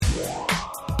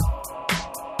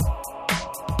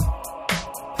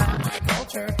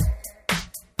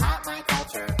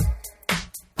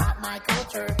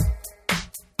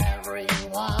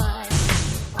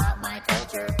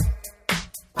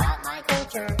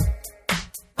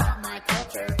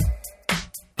culture,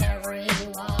 everyone.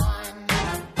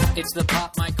 It's the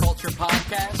Pop My Culture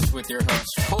Podcast with your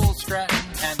hosts Cole Stratton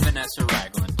and Vanessa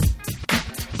Ragland.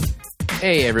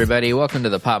 Hey, everybody. Welcome to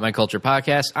the Pop My Culture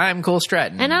Podcast. I'm Cole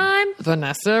Stratton. And I'm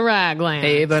Vanessa Ragland.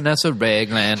 Hey, Vanessa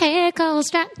Ragland. Hey, Cole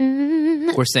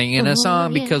Stratton. We're singing a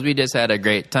song because we just had a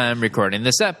great time recording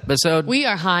this episode. We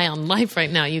are high on life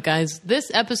right now, you guys. This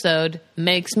episode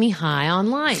makes me high on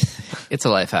life. It's a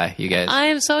life high, you guys. I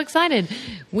am so excited.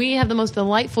 We have the most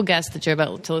delightful guest that you're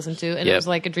about to listen to, and it was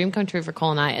like a dream come true for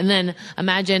Cole and I. And then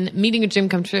imagine meeting a dream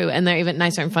come true, and they're even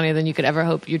nicer and funnier than you could ever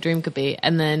hope your dream could be.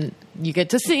 And then you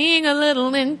get to sing a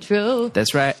little intro.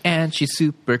 That's right. And she's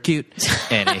super cute.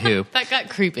 Anywho. That got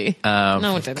creepy.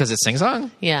 No, it didn't. Because it's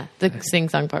sing-song? Yeah, the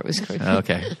sing-song part was creepy.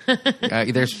 Okay.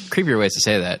 There's creepier ways to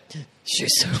say that.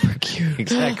 She's super cute.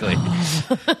 Exactly.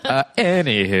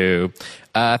 Anywho,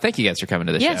 thank you guys for coming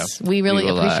to the show. Yes, we really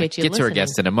appreciate you get to our listening.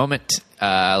 guest in a moment.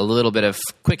 A little bit of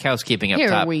quick housekeeping up top.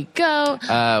 Here we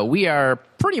go. We are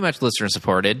pretty much listener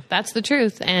supported. That's the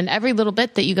truth. And every little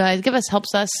bit that you guys give us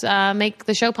helps us make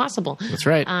the show possible. That's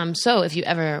right. So if you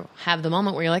ever have the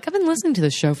moment where you're like, I've been listening to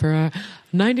this show for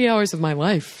 90 hours of my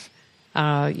life,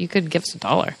 you could give us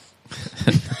 $1.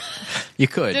 You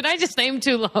could. Did I just aim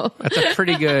too low? It's a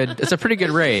pretty good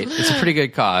rate. It's a pretty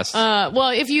good cost. Well,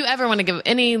 if you ever want to give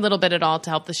any little bit at all to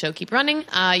help the show keep running,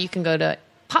 you can go to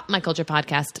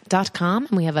popmyculturepodcast.com,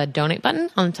 and we have a donate button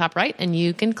on the top right, and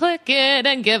you can click it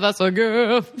and give us a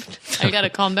gift. I got to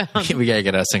calm down. We got to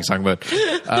get a sing-song mode.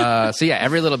 So yeah,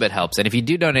 every little bit helps. And if you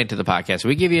do donate to the podcast,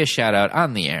 we give you a shout out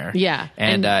on the air. Yeah.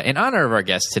 And in honor of our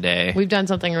guest today, We've done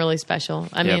something really special.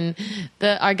 I mean,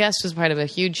 our guest was part of a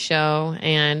huge show,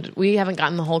 and we haven't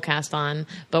gotten the whole cast on,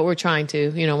 but we're trying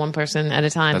to, one person at a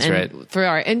time. That's and right. For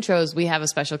our intros, we have a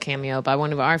special cameo by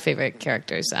one of our favorite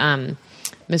characters,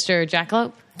 Mr.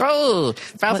 Jackalope. oh,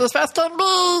 fast as fast can be.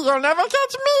 You'll never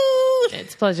catch me.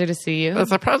 It's a pleasure to see you.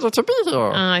 It's a pleasure to be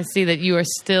here. I see that you are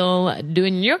still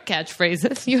doing your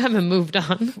catchphrases. You haven't moved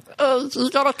on. You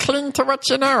gotta cling to what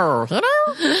you know,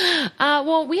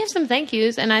 Well, we have some thank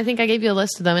yous, and I think I gave you a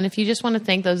list of them. And if you just want to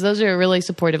thank those are really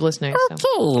supportive listeners. So. Okay,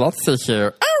 let's see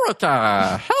here.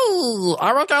 Erica. Hey,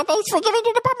 Erica, thanks for giving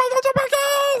to the Pop My Culture Podcast.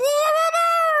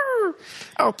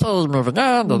 Okay, moving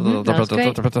on. Oh,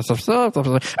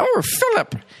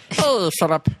 Philip. Hey,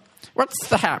 Philip. What's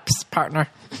the haps, partner?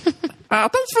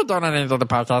 Thanks for donating to the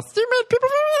podcast. You made people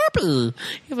very happy.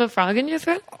 You have a frog in your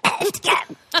throat?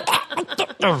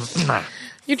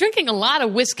 You're drinking a lot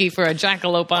of whiskey for a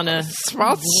jackalope on a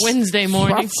Wednesday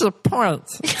morning. What's the point?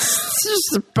 You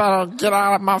better get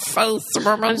out of my face,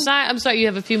 woman. I'm sorry. You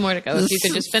have a few more to go. If you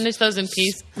could just finish those in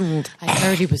peace. I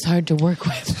heard he was hard to work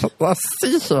with. Let's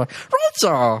see here.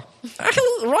 Rachel. Rachel,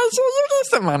 you need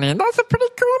some money. That's a pretty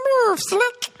cool move,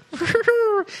 Slick.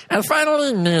 And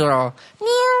finally, Neil.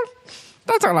 Neil,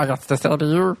 that's all I got to say to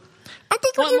you. I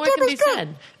think What more can be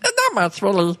said? Not much,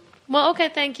 really. Well, okay,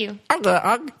 thank you. Okay,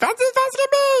 that's me.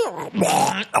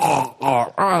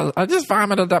 I just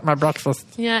vomited up my breakfast.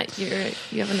 Yeah, you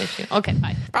have an issue. Okay,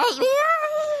 bye.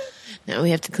 Now we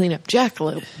have to clean up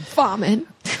jackalope vomit.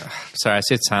 Sorry, I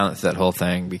stayed silent through that whole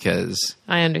thing because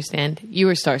I understand. You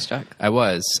were starstruck. I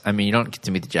was. I mean, you don't get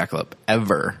to meet the jackalope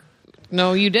ever.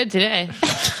 No, you did today.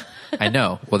 I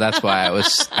know. Well, that's why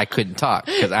I couldn't talk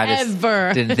because I just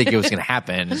Ever. didn't think it was going to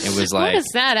happen. It was What like a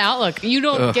sad outlook. You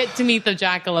don't get to meet the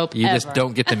jackalope you ever. just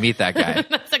don't get to meet that guy.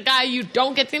 That's a guy you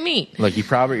don't get to meet. Look, you're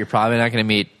probably not going to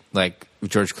meet like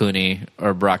George Clooney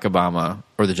or Barack Obama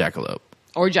or the jackalope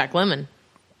Or Jack Lemmon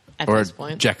at or this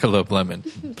point. Jackalope Lemon.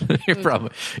 you're probably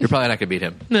not going to beat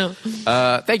him. No.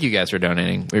 Thank you guys for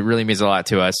donating. It really means a lot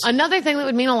to us. Another thing that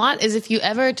would mean a lot is if you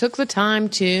ever took the time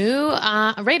to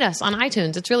rate us on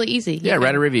iTunes. It's really easy. Yeah,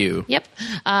 write a review. Yep.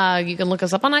 You can look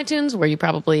us up on iTunes, where you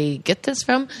probably get this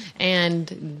from,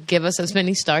 and give us as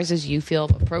many stars as you feel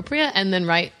appropriate, and then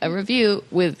write a review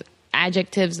with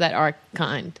adjectives that are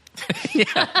kind.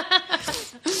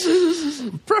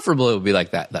 Preferably it would be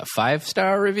like that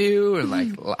 5-star review and like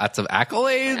lots of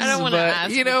accolades. I don't wanna but,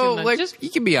 ask you for know, too much. like Just you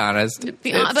can be honest.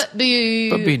 Be nice.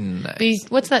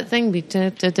 what's that thing? Be da,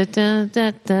 da, da, da,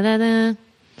 da, da, da, da.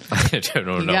 I don't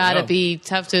know. You gotta be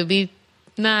tough to be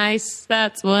nice.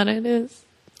 That's what it is.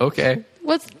 Okay.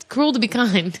 What's cruel to be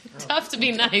kind? Tough to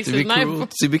be nice. To be is my cruel,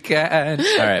 to be kind.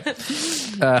 All right.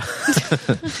 So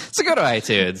go to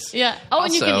iTunes. Yeah. Oh,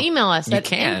 and you Also, can email us you at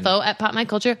can.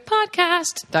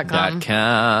 info@popmyculturepodcast.com.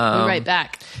 .com. We're right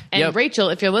back. And Yep. Rachel,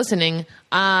 if you're listening,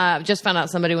 just found out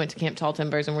somebody went to Camp Tall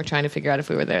Timbers, and we're trying to figure out if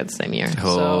we were there the same year.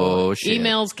 Oh, so shit.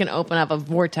 emails can open up a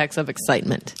vortex of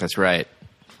excitement. That's right.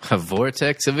 A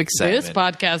vortex of excitement. This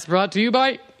podcast brought to you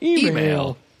by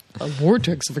email. A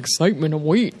vortex of excitement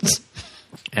awaits.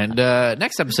 And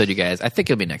next episode, you guys, I think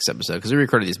it'll be next episode because we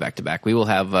recorded these back to back. We will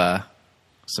have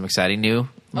some exciting new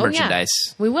merchandise.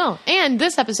 Yeah, we will. And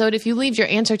this episode, if you leave your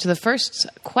answer to the first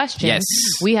question, Yes.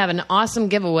 we have an awesome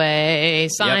giveaway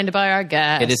signed by our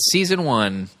guest. It is season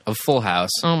 1 of Full House.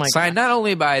 Oh my signed not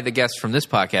only by the guests from this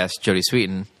podcast, Jodie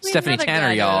Sweetin, Stephanie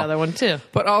Tanner, y'all, Another one too.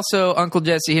 but also Uncle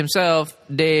Jesse himself,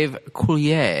 Dave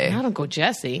Coulier. Not Uncle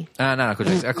Jesse. Not Uncle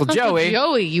Jesse, Uncle Joey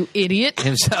Joey, you idiot.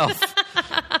 himself.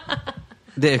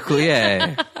 Dave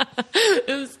Coulier.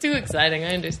 It was too exciting.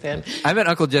 I understand. I met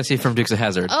Uncle Jesse from Dukes of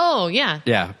Hazzard. Oh, yeah.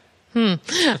 Yeah.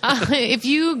 If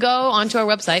you go onto our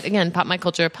website, again,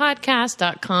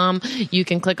 popmyculturepodcast.com, you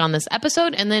can click on this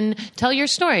episode and then tell your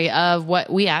story of what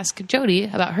we asked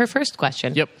Jodie about her first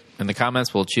question. Yep. In the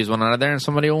comments, we'll choose one out of there and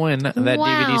somebody will win that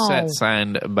DVD set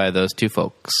signed by those two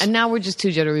folks. And now we're just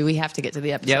too jittery. We have to get to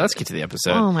the episode. Yeah, let's get to the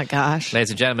episode. Oh, my gosh. Ladies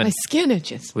and gentlemen, My skin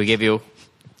itches. we give you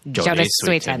Jodie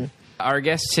Sweetin. Sweetin. Our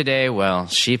guest today, well,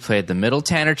 she played the middle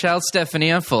Tanner child,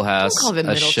 Stephanie, on Full House, Don't call it a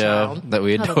middle show child. that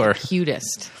we Call it adore. the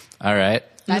cutest. All right.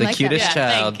 I The like that. cutest Yeah,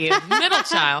 child. thank you. Middle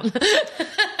child.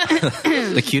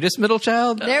 The cutest middle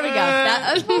child? There we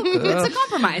go. It's a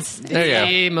compromise. There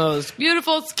you The most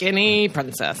beautiful, skinny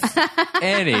princess. go.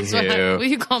 Anywho, Will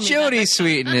you call me Jodie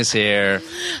Sweetin is here.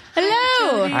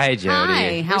 Hello. Hi, Jodie.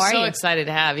 Hi. How We're are so you? excited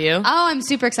to have you Oh, I'm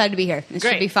super excited to be here. This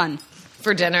Great. should be fun.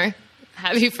 for dinner.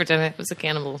 Have you for dinner. It was a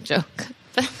cannibal joke.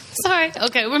 Sorry.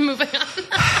 Okay, we're moving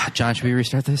on. John, should we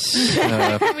restart this?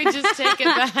 Can we just take it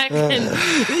back?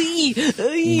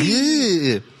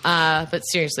 But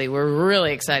seriously, we're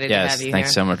really excited to Yes, have you thanks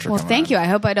here. so much for Well, coming thank on. you. I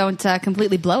hope I don't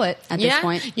completely blow it at this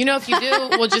point. You know, if you do,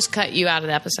 we'll just cut you out of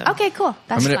the episode. Okay, cool.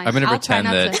 That's fine. I'm gonna I'll try pretend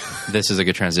not that to- this is a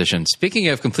good transition. Speaking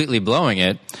of completely blowing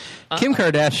it, Kim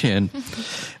Kardashian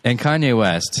and Kanye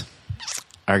West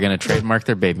are going to trademark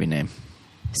their baby name.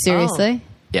 Seriously?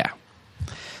 Yeah.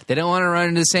 They don't want to run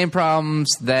into the same problems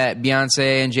that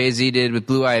Beyonce and Jay-Z did with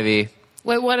Blue Ivy.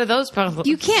 Wait, what are those problems?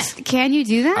 You can't. Can you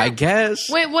do that? I guess.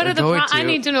 Wait, what are they're the going I to.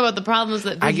 need to know about the problems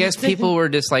that I guess people were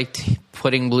just like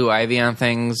putting Blue Ivy on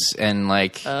things and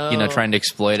like, trying to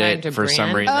exploit Trying it to for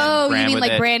some brand. reason. Oh, you brand mean with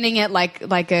like it. branding it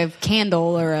like a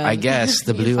candle or a... I guess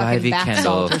the Blue fucking Ivy bath candle.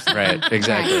 salt or something. Right,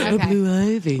 exactly. Right,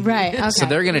 okay. Ivy. Right, okay. So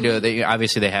they're going to do it.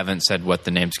 Obviously, they haven't said what the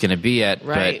name's going to be yet.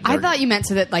 Right. But I they're- thought you meant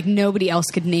so that like nobody else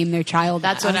could name their child.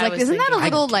 That's that. what I like, was isn't that a thinking.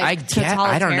 little like I don't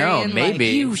know, totalitarian, maybe.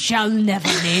 like, you shall never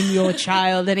name your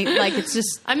child any like it's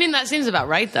just I mean, that seems about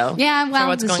right, though. Yeah, well, for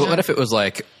what's this- going But on. what if it was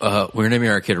like, we're naming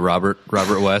our kid Robert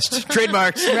West?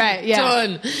 Trademarks. right. Yeah.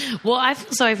 Done. Well, I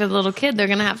feel sorry for the little kid. They're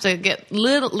gonna have to get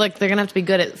they're gonna have to be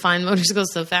good at fine motor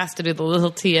skills so fast to do the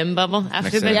little TM bubble after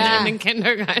Makes they're sense. Yeah. in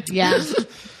kindergarten. Yeah.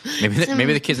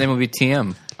 Maybe the kid's name will be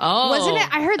TM. Oh, Wasn't it?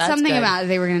 I heard that's something good. about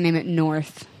they were going to name it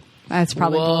North. That's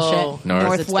probably Whoa. bullshit.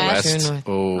 Northwest. Northwest.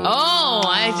 Oh, Oh,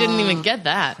 I didn't even get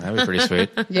that. that'd be pretty sweet.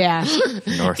 Yeah.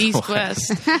 Northwest. East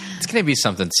West. It's going to be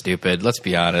something stupid. Let's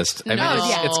be honest. I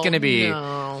mean, it's going to be.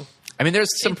 No. I mean, there's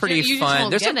some If pretty you just fun. won't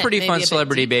There's get some it, pretty maybe fun a bit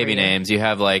celebrity deep for baby you. names. You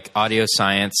have like Audio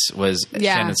Science was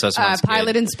Yeah. Shannon Sussman's Pilot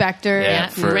kid. Inspector. Yeah. Yeah,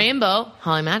 for- Rainbow,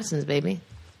 Holly Madison's baby.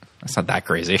 That's not that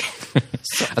crazy.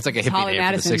 That's like a hippie Holly name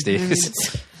Madison. from the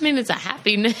 60s. I mean, it's a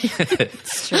happy name.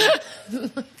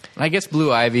 I guess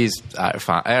Blue Ivy's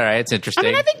fine. All right, it's interesting. I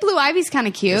mean, I think Blue Ivy's kind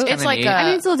of cute. It's It's kinda like neat. a. I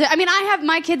mean, it's a little I mean, I have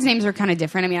my kids' names are kind of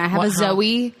different. I mean, I have What- a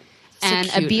Zoe and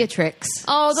a cute. Beatrix.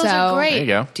 Oh, those So, are great. There you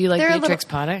go. Do you like They're a Beatrix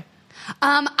Potter?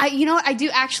 You know what? I do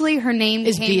actually. Her name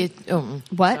Is came.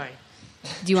 What? Sorry.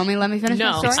 Do you want me to let me finish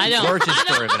No, my story? I don't. Gorgeous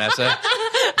story, Vanessa.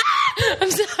 I'm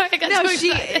sorry. I got No, so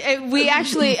she. excited. We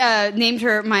actually named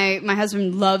her. My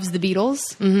husband loves the Beatles,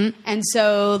 and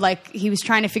so like he was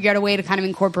trying to figure out a way to kind of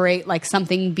incorporate like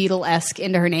something Beatle-esque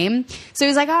into her name. So he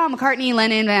was like, "Oh, McCartney,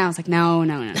 Lennon," and I was like, "No."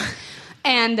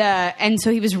 And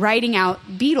so he was writing out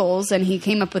Beatles, and he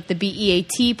came up with the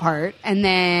BEAT part, and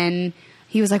then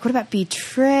he was like, "What about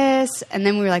Beatrice?" And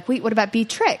then we were like, "Wait, what about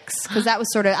Beatrix?" Because that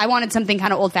was sort of I wanted something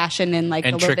kind of old fashioned and like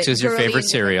And a little Trix bit is your girly favorite and-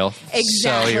 cereal.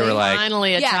 Exactly. So you were like,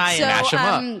 Finally, Italian. so, Mash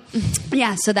 'em up.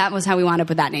 Yeah, so that was how we wound up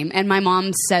with that name. And my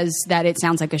mom says that it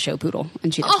sounds like a show poodle,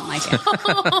 and she doesn't like it.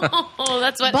 Oh,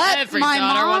 that's what But every my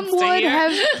daughter mom wants to would hear.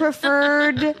 have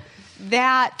preferred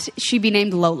that she be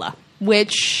named Lola,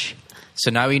 which so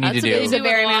now we need That's to what do is a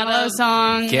Barry With a lot Manilow of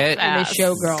song Get- and a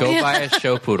showgirl. go buy a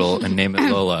show poodle and name it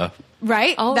Lola.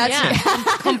 Right? Oh, yeah.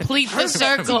 Complete the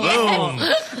circle.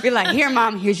 We're like, here,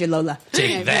 Mom, here's your Lola.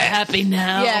 Take that. Happy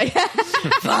now. Yeah.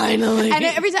 Finally. And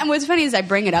every time, what's funny is I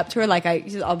bring it up to her, like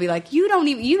I'll be like, you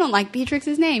don't like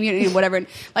Beatrix's name, you know, whatever. And,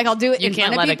 like I'll do it in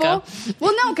can't front let of it people.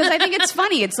 Well, no, because I think it's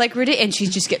funny. It's like ridiculous, and she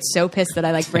just gets so pissed that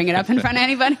I like bring it up in front of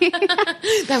anybody.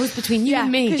 That was between you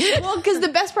and me. Because the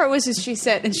best part was she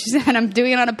said, I'm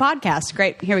doing it on a podcast.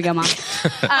 Great, here we go, Mom.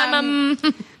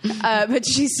 But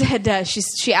she said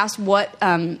she asked what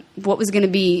was going to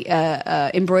be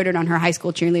embroidered on her high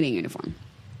school cheerleading uniform.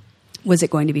 Was it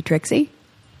going to be Trixie?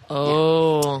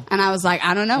 Oh. And I was like,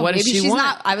 I don't know. What maybe does she she's want?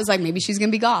 not. I was like, maybe she's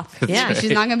gonna be goth. Yeah. Maybe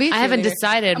she's not gonna be. a I haven't cheerleader.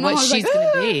 decided And what Mom was she's like,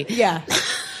 going to be. Yeah.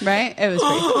 Right? It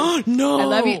was great.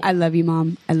 No. I love you,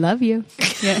 Mom. I love you.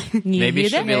 Yeah. Maybe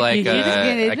she'll be like hear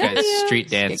a that? street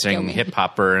Kill dancing me. hip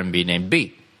hopper and be named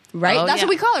B. Right? Oh, That's yeah. what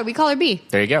we call her. We call her B.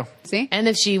 There you go. See? And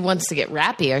if she wants to get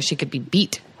rappier, she could be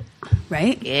Beat.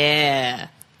 Right? Yeah.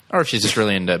 Or if she's just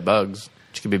really into bugs,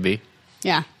 she could be B.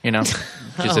 Yeah. You know,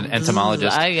 she's an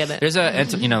entomologist. I get it. There's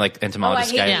like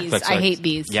entomologist guy. bees. Looks I like- hate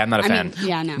bees. Yeah, I'm not a I fan. mean,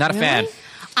 yeah, no. Not a fan.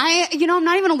 I'm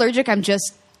not even allergic. I'm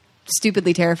just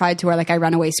stupidly terrified to where like I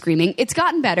run away screaming. It's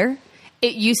gotten better.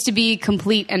 It used to be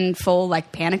complete and full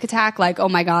like panic attack. Like, oh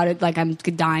my God, like I'm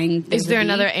dying. Is there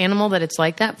another animal that it's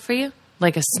like that for you?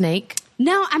 Like a snake?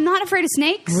 No, I'm not afraid of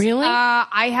snakes. Really?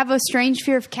 I have a strange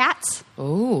fear of cats.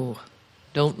 Oh.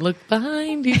 Don't look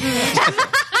behind you.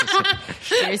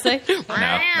 Seriously? No,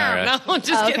 not really. No,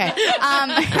 just Okay.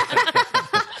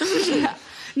 kidding.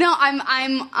 No,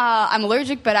 I'm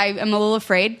allergic, but I'm a little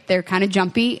afraid. They're kind of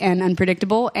jumpy and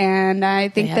unpredictable, and I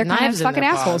think They they're have kind of knives in fucking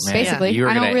their assholes. Man, Basically, you were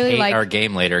I don't gonna really hate like. our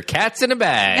game later. Cats in a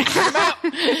bag.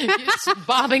 You're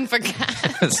bobbing for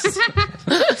cats.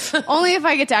 Only if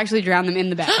I get to actually drown them in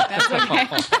the bag. That's okay.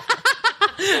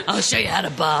 I'll show you how to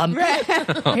bob.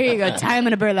 Here you go. Tie them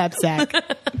in a burlap sack.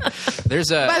 There's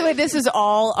a. By the way, this is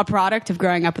all a product of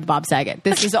growing up with Bob Saget.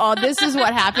 This is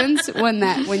what happens when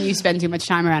you spend too much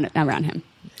time around him.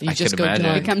 You I just could go imagine.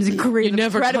 down. It becomes incredibly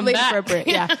never come incredibly back. inappropriate.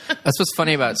 Yeah. That's what's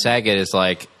funny about Saget is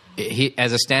like he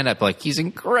as a stand-up, like he's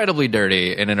incredibly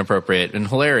dirty and inappropriate and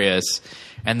hilarious.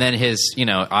 And then his,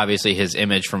 obviously his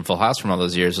image from Full House from all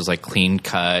those years was like clean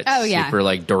cut, Oh, yeah. super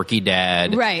like dorky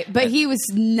dad. Right, but he was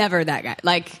never that guy,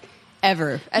 like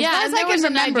ever. As Yeah, far as and I there can was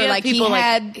an remember, idea of like he people, like-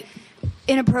 had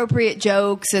inappropriate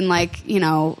jokes and like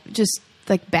just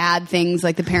like bad things.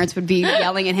 Like the parents would be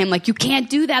yelling at him, like "You can't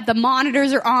do that. The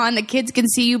monitors are on. The kids can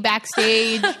see you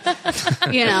backstage."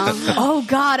 Oh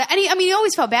God. And he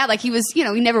always felt bad. Like he was, he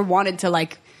never wanted to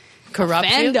like Corrupt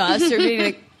offend you? us or be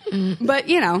like, but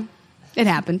it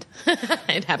happened.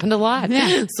 It happened a lot.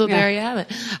 Yeah. So Yeah. there you have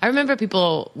it. I remember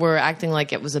people were acting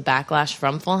like it was a backlash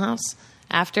from Full House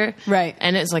after. Right.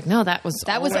 And it's like, no, that was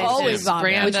always his Bob,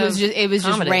 brand which was of just just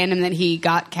comedy. random that he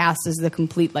got cast as the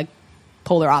complete like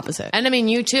polar opposite. And I mean,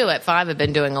 you too at 5 have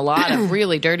been doing a lot of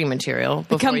really dirty material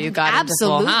before you got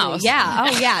absolutely. into Full House. Yeah.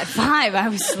 Oh yeah. At 5, I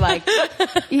was like,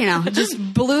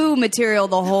 just blue material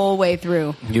the whole way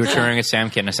through. You were touring with Sam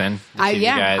Kinison. Yeah.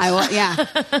 Yeah. A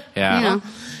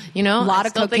A lot I of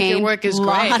still cocaine. think your work is a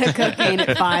lot great. of cocaine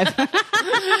at 5.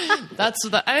 That's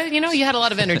you had a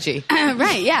lot of energy.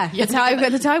 Right. Yeah. That's how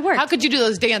I work. How could you do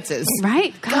those dances?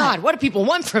 Right. God, what do people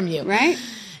want from you? Right.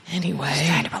 Anyway.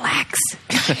 Trying to relax.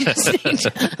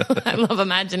 I love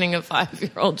imagining a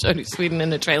 5-year-old Jodie Sweetin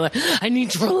in a trailer. I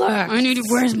need to relax.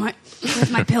 Where's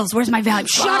my pills? Where's my Valium?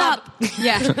 Shut up.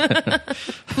 Yeah.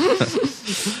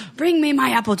 Bring me my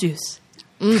apple juice.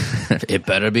 It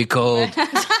better be cold.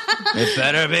 It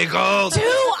better be cold. 2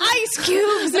 ice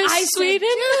cubes. Miss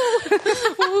Sweetin.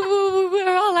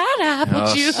 We're all out of apple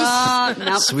Oh, juice.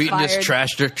 Nope, Sweeten just fired.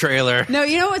 trashed her trailer. No,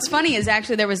 you know what's funny is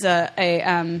actually there was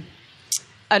an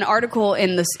article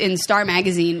in Star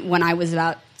Magazine when I was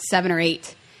about 7 or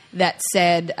 8 that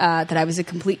said that I was a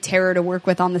complete terror to work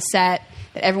with on the set,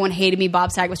 that everyone hated me,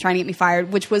 Bob Saget was trying to get me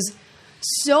fired, which was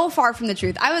so far from the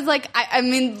truth. I was like, I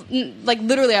mean, like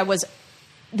literally I was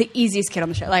the easiest kid on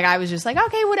the show. Like I was just like,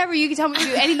 okay, whatever, you can tell me to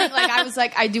do anything. Like I was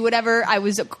like, I do whatever. I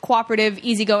was cooperative,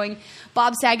 easygoing.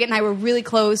 Bob Saget and I were really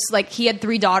close. Like he had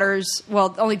 3 daughters,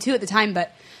 well, only 2 at the time,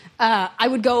 but I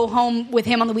would go home with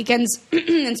him on the weekends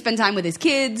and spend time with his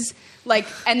kids. Like,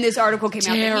 and this article came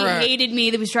out Terror. that he hated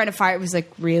me, that was trying to fire. It was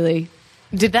like, really?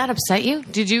 Did that upset you?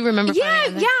 Did you remember? Yeah,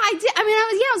 finding that? I did. I mean,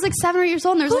 I was like 7 or 8 years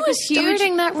old, and there was Who like was this huge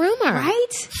starting that rumor? right?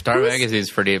 Star Magazine's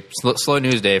pretty slow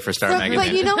news day for Star Magazine.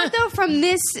 But you know what though? From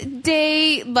this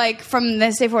day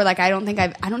forward, like I don't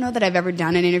know that I've ever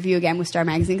done an interview again with Star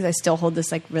Magazine because I still hold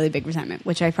this like really big resentment,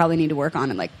 which I probably need to work on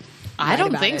and like I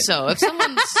don't think so. If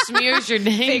someone smears your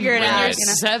name Figure it when out, you're you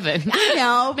know. 7, I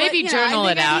know, but, maybe you know, journal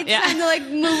I it think I out. need time to like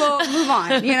move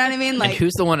on. You know what I mean? And Like,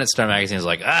 who's the one at Star Magazine is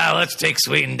like, let's take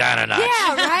Sweden down a notch.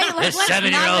 yeah, right. Like, This let's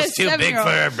 7-year-old's not too this big for 7-year-old.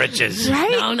 her britches.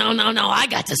 Right? No. I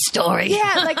got the story.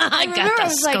 Yeah, like I got remember the I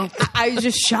was like, scope. I was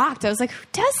just shocked. I was like, who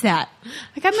does that?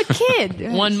 Like, I'm a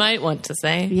kid. One might want to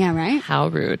say, Yeah, right. how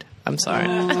rude. I'm sorry.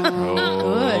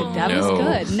 Good. That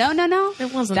was good. No.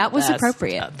 It wasn't. That was best.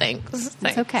 appropriate. Thanks.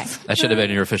 It's okay. That should have been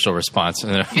your official response.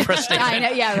 And then a press I statement know,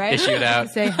 yeah, right. issued out.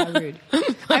 Say how rude. I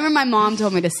remember my mom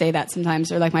told me to say that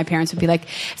sometimes, or like my parents would be like,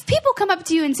 if people come up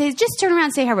to you and say, just turn around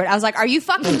and say how rude. I was like, are you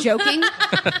fucking joking?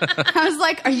 I was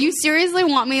like, are you seriously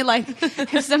want me, like,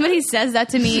 if somebody says that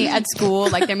to me at school,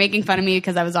 like they're making fun of me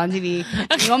because I was on TV,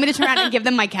 you want me to turn around and give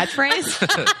them my catchphrase?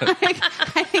 Like,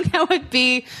 I think that would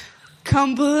be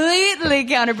completely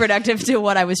counterproductive to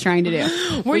what I was trying to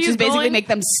do, which you is basically going- make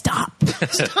them stop.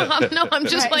 No, I'm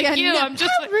just Right, like yeah, you. no, I'm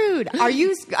just how like, rude. Are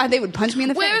you? They would punch me in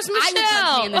the Where's face. I would punch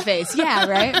Michelle? me in the face. Yeah,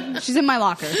 right. She's in my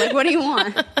locker. Like, what do you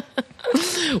want?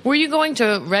 were you going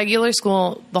to regular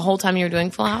school the whole time you were doing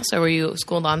Full House, or were you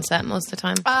schooled on set most of the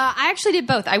time? I actually did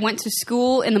both. I went to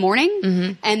school in the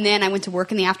morning, and then I went to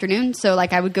work in the afternoon. So,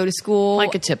 like, I would go to school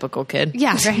Like a typical kid.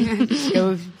 Yeah, right.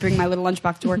 Go bring my little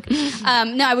lunchbox to work.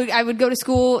 No, I would go to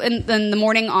school in the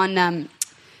morning on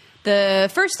the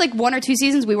first like 1 or 2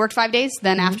 seasons. We worked 5 days.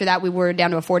 Then after that, we were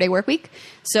down to a 4-day work week.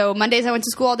 So Mondays I went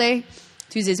to school all day.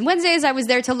 Tuesdays and Wednesdays I was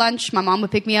there till lunch. My mom would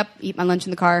pick me up, eat my lunch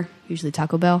in the car, usually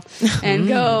Taco Bell, and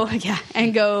go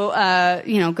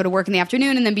go to work in the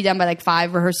afternoon, and then be done by like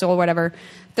 5, rehearsal or whatever.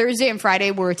 Thursday and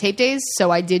Friday were tape days, so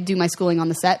I did do my schooling on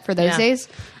the set for those Yeah. days.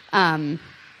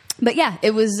 But yeah, it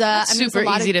was Super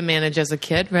easy to manage as a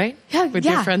kid, right? Yeah, With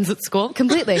yeah. your friends at school.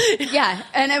 Completely. Yeah.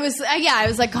 And it was, I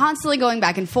was like constantly going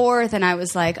back and forth. And I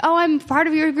was like, oh, I'm part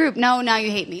of your group. No, now you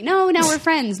hate me. No, now we're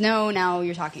friends. No, now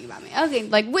you're talking about me. Okay.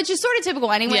 Like, which is sort of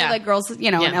typical anyway, Yeah. like girls, in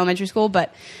Yeah. elementary school.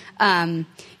 But,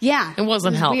 yeah. It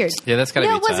wasn't helped. weird. Yeah, that's gotta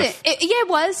no, be it wasn't. tough. It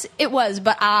was. It was.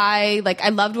 But I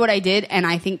loved what I did. And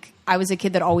I think I was a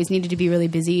kid that always needed to be really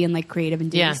busy and like creative and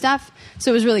doing Yeah. stuff.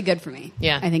 So it was really good for me.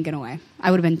 Yeah. I think in a way. I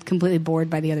would have been completely bored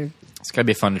by the other. It's got to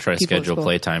be fun to try to People at schedule school.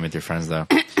 playtime with your friends, though.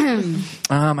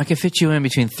 I could fit you in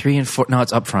between 3 and 4. No,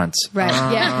 it's up front. Right.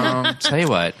 Yeah. Tell you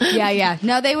what. Yeah.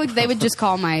 No, they would just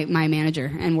call my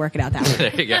manager and work it out that way.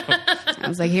 There you go. I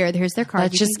was like, here's their card.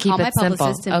 Let's You just can call keep my it simple,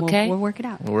 publicist and okay? we'll work it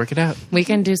out. We'll work it out. We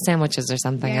can do sandwiches or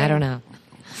something. Yeah. I don't know.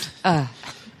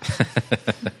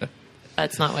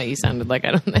 That's not what you sounded like,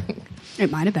 I don't think. It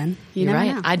might have been. You You're never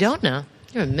right. know. I don't know.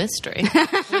 You're a mystery.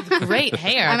 With great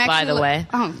hair, I'm by the actually- way.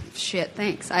 Oh, shit.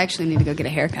 Thanks. I actually need to go get a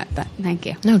haircut. Thank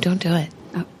you. No, don't do it.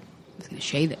 Oh, I was going to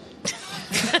shave it.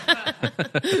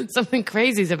 Something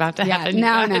crazy's about to Yeah. happen.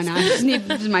 No. you guys. I just need,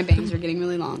 my bangs are getting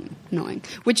really long. Annoying.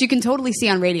 Which you can totally see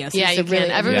on radio. So Yeah, it's you a really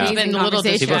can. Everyone's amazing been a little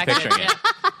conversation. People are distracted. picturing it.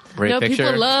 Great No, picture.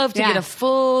 people love to Yeah. get a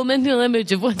full mental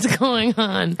image of what's going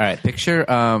on. All right, picture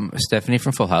Stephanie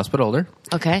from Full House, but older.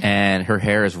 Okay. And her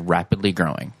hair is rapidly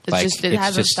growing. It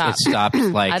hasn't stopped. It stopped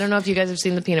like I don't know if you guys have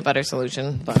seen the peanut butter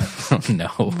solution, but no.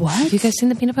 What? have you guys seen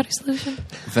the peanut butter solution?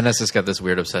 Vanessa's got this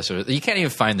weird obsession with. You can't even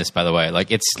find this, by the way. Like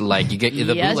it's like you get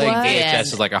the Yes, bootleg what? VHS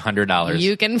is like $100.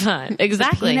 You can find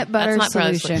exactly Peanut butter That's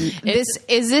not solution. It's,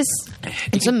 Is this?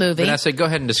 it's a movie. Vanessa, go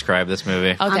ahead and describe this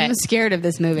movie. Okay. I'm scared of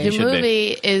this movie. The should be. movie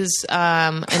is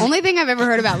Only thing I've ever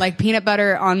heard about like peanut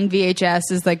butter on VHS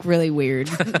is like really weird.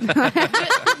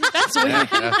 that's weird.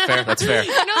 Yeah, fair. That's fair.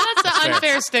 No, that's the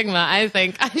unfair stigma, I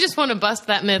think. I just want to bust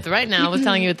that myth right now with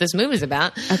telling you what this movie's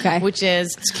about. Okay. Which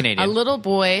is Canadian. a little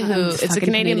boy who, it's a fucking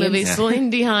Canadian movie. Canadians. Celine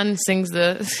Dion sings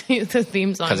the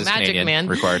theme song, 'Cause it's Magic Canadian, Man.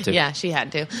 required to. Yeah, she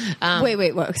had to.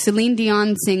 Wait. What? Celine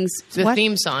Dion sings The what?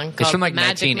 theme song called It's from like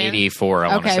Magic 1984. I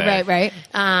want to Okay, say. right.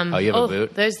 Oh, you have a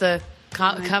boot? There's the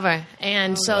cover.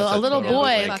 And so That's a little total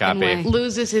boy bootleg Fucking way.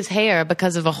 loses his hair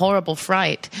because of a horrible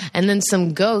fright, and then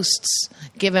some ghosts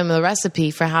give him the recipe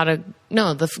for how to.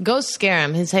 No, the ghosts scare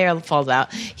him. His hair falls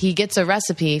out. He gets a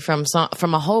recipe from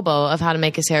a hobo of how to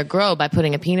make his hair grow by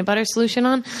putting a peanut butter solution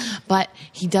on, but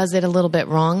he does it a little bit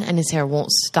wrong, and his hair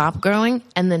won't stop growing.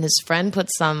 And then his friend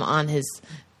puts some on his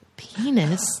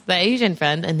penis, the Asian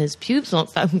friend, and his pubes won't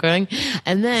stop growing.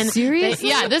 And then Seriously?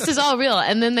 yeah, this is all real.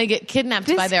 And then they get kidnapped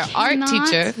This by their cannot- art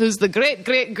teacher, who's the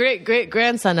great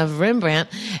grandson of Rembrandt,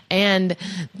 and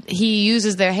he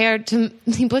uses their hair to.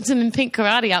 He puts them in pink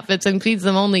karate outfits and feeds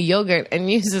them only yogurt,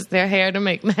 and uses their hair to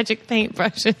make magic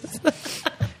paintbrushes.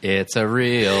 It's a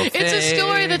real thing. It's a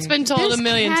story that's been told This a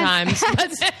million has- times.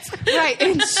 But Right,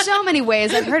 in so many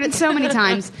ways. I've heard it so many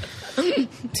times.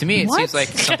 To me, it What? seems like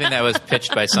something that was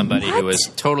pitched by somebody who was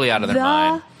totally out of their the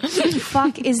mind.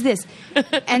 fuck is this?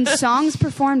 And songs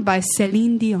performed by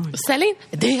Celine Dion. Celine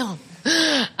Dion.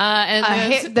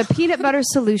 And The Peanut Butter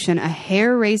Solution, a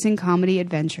hair-raising comedy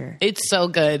adventure. it's so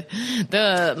good.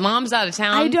 The mom's out of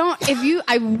town.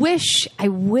 I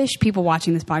wish people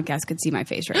watching this podcast could see my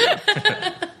face right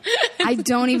now. I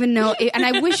don't even know. And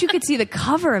I wish you could see the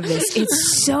cover of this.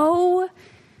 It's so...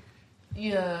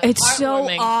 Yeah. It's so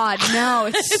Heartwarming. odd. No,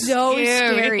 it's so scary.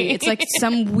 scary. It's like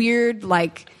some weird,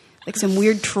 like some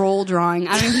weird troll drawing.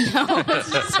 I don't even know.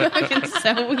 It's just fucking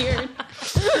so weird.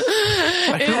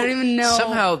 I don't even know.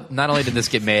 Somehow, not only did this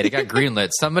get made, it got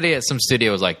greenlit. Somebody at some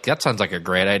studio was like, "That sounds like a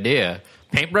great idea."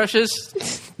 Paintbrushes,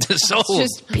 sold.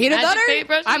 Just peanut Magic butter.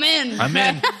 paintbrush? I'm in. I'm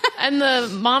in. And the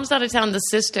mom's out of town. The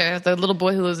sister, the little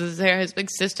boy who loses his hair, his big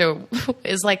sister,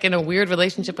 is like in a weird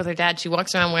relationship with her dad. She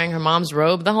walks around wearing her mom's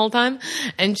robe the whole time,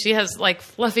 and she has like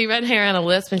fluffy red hair and a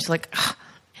lisp, and she's like, "Ugh,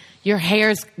 your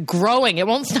hair's growing. It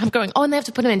won't stop growing." Oh, and they have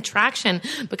to put him in traction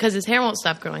because his hair won't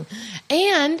stop growing.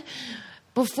 And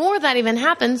before that even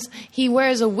happens, he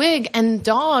wears a wig, and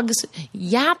dogs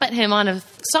yap at him on a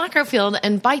soccer field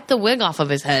and bite the wig off of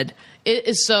his head. It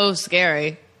is so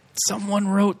scary. Someone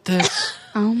wrote this.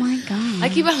 Oh my god. I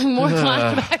keep having more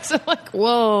flashbacks. I'm like,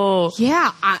 whoa.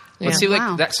 Yeah. But see, wow.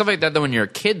 like that stuff like that. Though, when you're a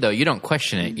kid, though, you don't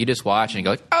question it. You just watch and you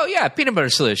go, like, "Oh yeah, peanut butter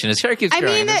solution. His hair keeps I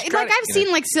growing." mean, It's like great. I've You seen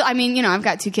know. like I mean, you know, I've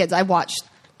got two kids. I watch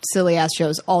silly ass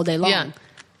shows all day long. Yeah.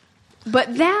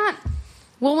 But that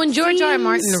Well, when George R. R. Seems-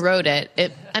 Martin wrote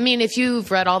it, I mean, if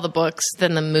you've read all the books,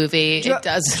 then the movie, it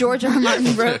does. George R. R.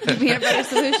 Martin wrote the Peanut Butter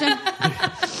Solution.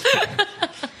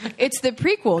 It's the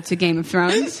prequel to Game of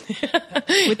Thrones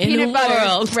with In peanut the butter,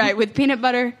 world. right? With peanut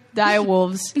butter, dire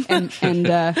wolves, and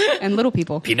little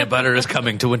people. Peanut butter is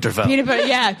coming to Winterfell. Peanut butter,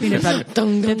 yeah, peanut butter.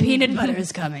 The peanut butter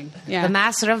is coming. Yeah, The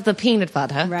master of the peanut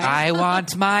butter. right, I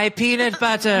want my peanut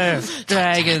butter,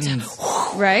 dragons.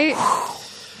 right.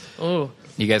 Ooh.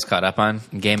 You guys caught up on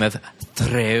Game of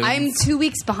Thrones? I'm 2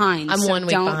 weeks behind. I'm so 1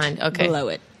 week don't behind. Okay. blow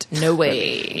it. No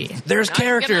way. There's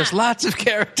characters, lots of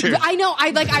characters. I know.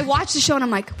 I watched the show and I'm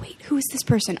like, wait, who is this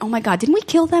person? Oh my god, didn't we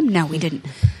kill them? No, we didn't.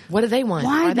 What do they want?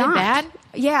 Why Are not? they bad?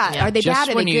 Yeah. Yeah. Are they Just bad?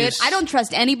 Are when they you good? I don't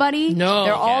trust anybody. No.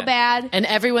 they're all Yeah. bad. And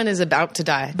everyone is about to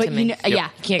die. But to you me. know, yeah,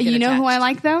 Can't get you know who I attached.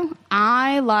 like though?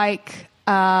 I like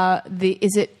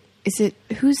is it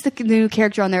who's the new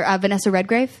character on there? Vanessa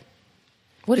Redgrave,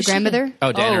 What the is she grandmother. in?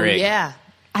 Oh, Dana Rigg. Yeah.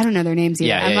 I don't know their names either.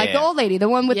 Yeah, I'm yeah, like yeah. the old lady, the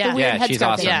one with Yeah. the weird Yeah, headscarf she's thing.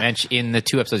 awesome. Yeah. And in the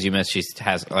 2 episodes you missed, she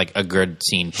has like a good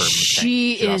scene per.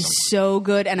 She thing. is She's so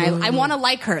good, and I want to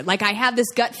like her. Like I have this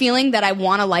gut feeling that I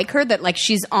want to like her. That like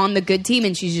she's on the good team,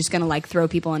 and she's just gonna like throw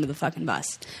people under the fucking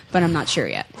bus. But I'm not sure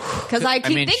yet because I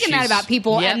keep mean, thinking that she's- about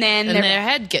people, Yep. and then and they're their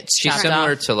head gets She's chopped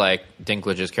similar off. to like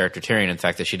Dinklage's character Tyrion in the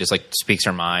fact that she just like speaks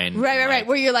her mind. right.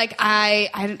 Where you're like, I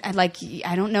like,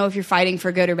 I don't know if you're fighting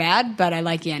for good or bad, but I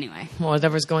like you anyway.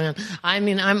 Whatever's going on. I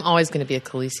mean, I'm always going to be a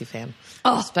Khaleesi fan.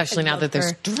 Especially I now love that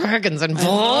there's her. dragons I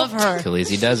involved. love her.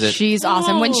 Khaleesi does it. She's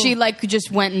awesome. When Oh. she like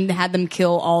just went and had them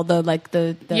kill all the like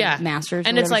the Yeah. masters, or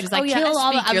And it's whatever. like, She's oh, yeah, kill I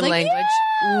all the. speak I was your like, language.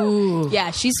 Yeah. Ooh. Yeah,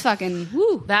 she's fucking.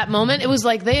 Woo. That moment, it was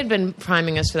like they had been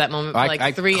priming us for that moment for like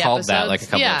I 3 called episodes. that like a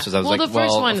couple yeah. episodes. I was well, like, the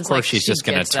first well, one of is course like, she's she just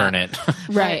going to gets turn that. it.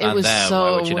 Right. It on was them. so.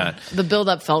 Why would you not? The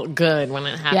build-up felt good when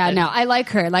it happened. Yeah, no, I like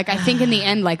her. Like, I think in the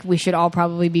end, like, we should all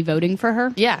probably be voting for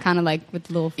her. Yeah. Kind of like with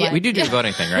the little flag. We do a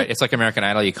voting thing, right? It's like American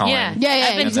Idol. You call Yeah, in. Yeah,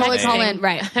 I've been you totally texting. call in,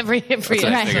 right. every That's what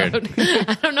I episode.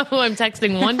 I don't know who I'm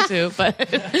texting one to, but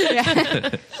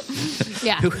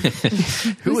Yeah.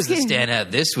 Who was the standout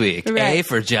this week? A Right.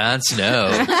 for Jon Snow.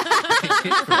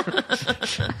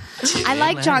 I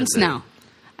like Jon Snow.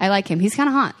 I like him. He's kind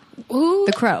of hot. who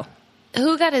The Crow.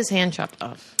 who got his hand chopped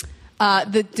off?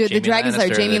 The Dragon Slayer,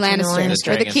 Jamie Lannister.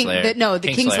 Or the King. Dragon Slayer. The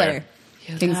Kingslayer.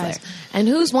 Kingslayer. Guys. And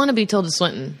who's wannabe Tilda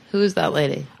Swinton? Who is that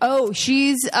lady? Oh,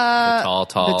 she's the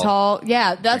tall.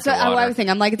 Yeah, that's Drink what of I water. would think.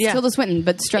 I'm like, it's Yeah. Tilda Swinton,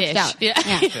 but stretched Ish. out.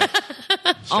 Yeah.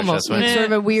 Almost. It's sort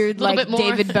of a weird, Little like bit more.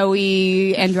 David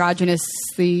Bowie,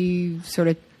 androgynous-y sort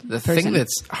of The person. thing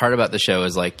that's hard about the show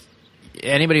is like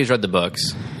anybody who's read the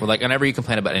books, well, like whenever you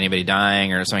complain about anybody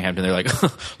dying or something happening, they're like,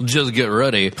 just get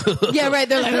ready. Yeah, right.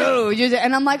 They're like, oh,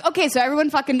 and I'm like, okay, so everyone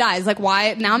fucking dies. Like,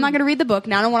 why? Now I'm not going to read the book.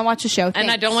 Now I don't want to watch the show.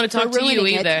 And I don't want to For talk to you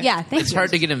ruining it. either. Yeah, thank It's you.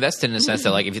 hard to get invested in the sense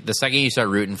that, like, if the second you start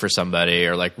rooting for somebody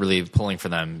or like really pulling for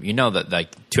them, you know that like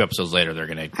 2 episodes later they're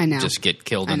I gonna know. just get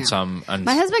killed I in know. some.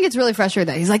 My husband gets really frustrated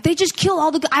with that. He's like, they just kill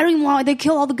all the. I don't even want. They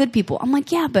kill all the good people. I'm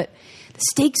like, yeah, but the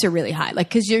stakes are really high. Like,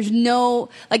 because there's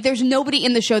nobody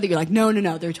in the show that you're like, no,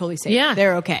 they're totally safe. Yeah.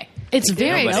 They're okay. It's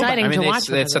very Nobody. exciting I mean, to watch.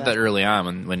 they said that early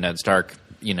on when Ned Stark,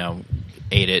 you know,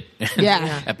 ate it.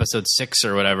 Yeah. Episode 6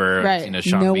 or whatever. Right. You know,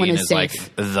 Sean No one Bean is is like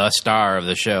safe. the star of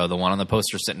the show, the one on the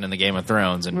poster sitting in the Game of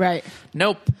Thrones. And Right.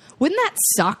 Nope. Wouldn't that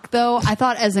suck, though? I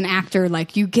thought as an actor,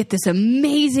 like, you get this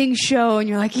amazing show, and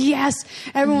you're like, yes,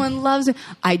 everyone loves it.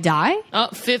 I die? Oh,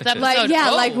 5th episode. Like, yeah,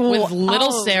 Oh, like, with little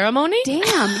oh, ceremony.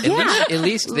 Damn, yeah. At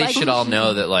least they Like- should all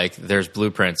know that like there's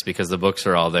blueprints because the books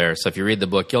are all there. So if you read the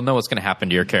book, you'll know what's going to happen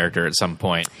to your character at some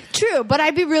point. True, but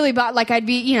I'd be really I'd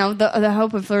be, you know, the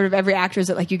hope and flirt of every actor is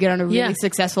that, like, you get on a really Yeah.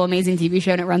 successful, amazing TV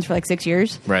show and it runs for like 6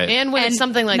 years. Right. And when And it's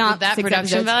something like not with that 6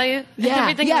 production episodes. value, Yeah,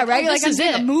 everything yeah, like, right? oh, Like, this I'm is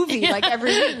seeing it. a movie, Yeah. like,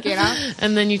 every week, you know?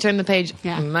 And then you turn the page.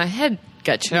 Yeah. My head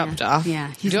got chopped off.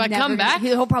 Yeah. Do I come back?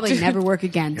 He'll probably never work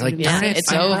again. You're like, dude. darn Yeah, it,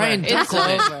 it's I'm over. Brian It's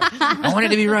Dunkelman. over. I wanted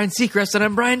to be Ryan Seacrest and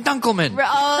I'm Brian Dunkelman.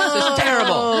 Oh, This is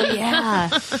terrible. Oh, yeah.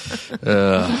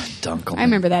 Dunkelman. I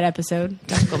remember that episode.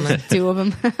 Dunkelman. 2 of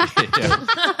them.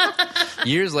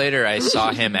 Years later, I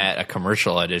saw him at a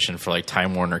commercial audition for like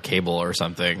Time Warner Cable or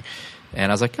something.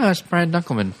 And I was like, oh, it's Brian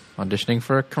Dunkelman auditioning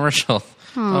for a commercial.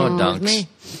 Oh, Dunks. Me.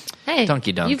 Hey,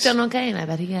 Dunky Dunks. you've done okay, and I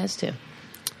bet he has too.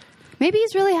 Maybe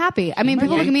he's really happy. I mean,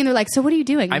 people look at me and they're like, "So what are you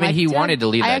doing?" I mean, Like, he "Dude, wanted to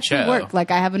leave I that actually show." work.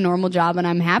 Like, I have a normal job and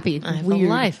I'm happy. I have Weird. a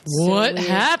life. So What weird.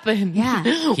 happened? Yeah.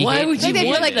 Why hate- would Like you Like,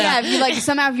 want like, yeah, that? if you like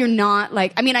somehow if you're not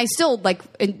like, I mean, I still like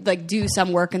do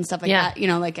some work and stuff like Yeah. that, you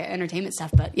know, like entertainment stuff.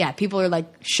 But yeah, people are like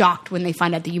shocked when they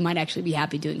find out that you might actually be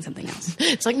happy doing something else.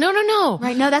 It's like, no.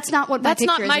 Right? No, that's not what. That's my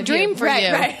not picture my is of dream you. for right,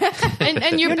 you. Right.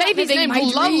 And your You're not baby's living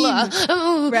named my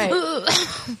Lola.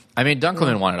 Right. I mean,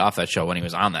 Dunkelman wanted off that show when he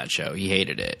was on that show. He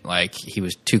hated it. Like, he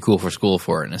was too cool for school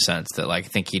for it in a sense that, like, I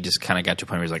think he just kind of got to a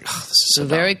point where he was like, oh, this is so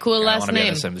Very dumb. cool I don't last wanna be on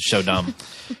name. this. I'm so dumb.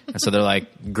 And so they're like,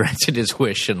 granted his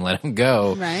wish and let him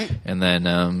go. Right. And then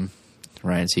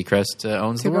Ryan Seacrest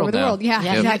owns the Took world over the now. world. Yeah,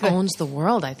 Yeah, exactly. he owns the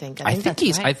world. I think. I think that's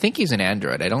he's. right. I think he's an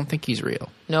android. I don't think he's real.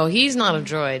 No, he's not a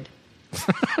droid.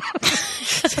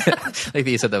 Like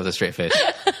you said that with a straight face.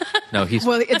 No, he's.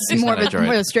 Well, it's he's more not of a a droid.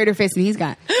 more of a straighter face than he's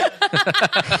got.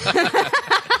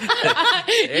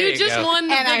 You just go. won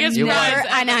the And biggest You won. prize.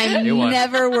 I'm You won.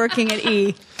 never working at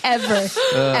E ever.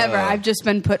 I've just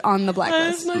been put on the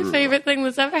That's blacklist. my favorite thing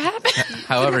that's ever happened.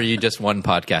 However, you just won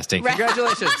podcasting. Right.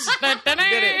 Congratulations.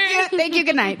 Thank you.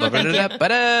 Good night.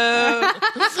 Ba-da-da-ba-da.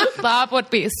 Bob would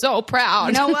be so proud.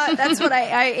 You know what? That's what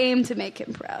I aim to make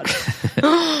him proud.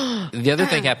 The other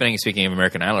thing happening, speaking of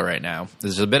American Idol right now,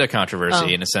 there's a bit of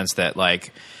controversy in a sense that,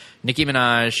 like, Nicki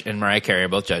Minaj and Mariah Carey are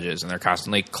both judges, and they're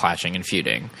constantly clashing and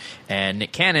feuding. And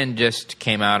Nick Cannon just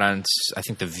came out on, I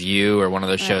think, The View or one of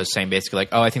those shows saying basically, like,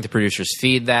 oh, I think the producers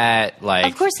feed that. Like,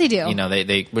 Of course they do. You know,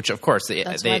 they which, of course, they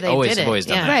That's why they always did it, have always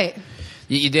done yeah. that. Right.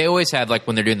 They always have, like,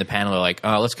 when they're doing the panel, they're like,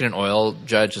 oh, let's get an oil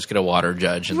judge, let's get a water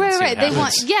judge. And Right, see right. what They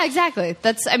want, happens. yeah, exactly.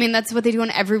 That's what they do on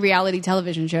every reality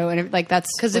television show, and like that's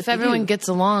Because what if they everyone do. gets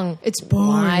along, it's boring.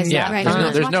 why is Yeah, that Right. there's, No, no,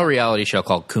 let's there's watch no it. reality show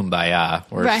called Kumbaya.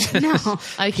 Where Right? No.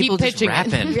 I keep people just pitching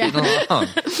rapping, it. getting along.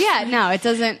 Yeah, no, it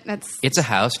doesn't. That's It's a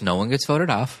house. No one gets voted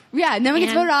off. yeah. No one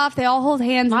gets And voted off. They all hold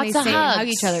hands lots and they of sing and hug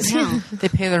hugs. each other. No. They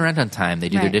pay their rent on time. They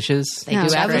do their Right. dishes. They No, do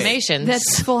that's great. affirmations.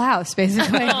 That's Full House,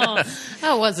 basically. Oh,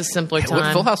 that was a simpler Full time.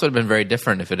 House would have been very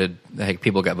different if it had like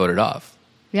people got voted off.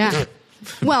 Yeah.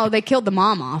 Well, they killed the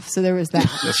mom off, so there was that.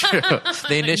 That's true.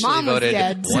 They initially Mom was voted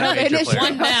dead. one So major initially-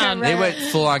 player. One down. They went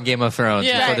full on Game of Thrones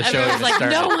Yeah, before the show everyone's even like,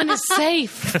 started. no one is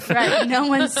safe. Right. No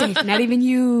one's safe. Not even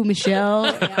you, Michelle.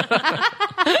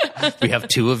 Yeah. We have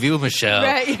two of you, Michelle.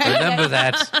 Right, yeah, Remember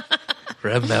that.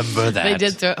 Remember that. They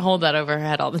did hold that over her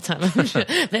head all the time.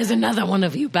 There's another one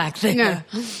of you back there. Yeah.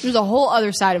 There's a whole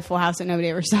other side of Full House that nobody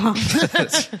ever saw.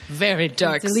 Very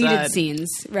dark Deleted side. scenes.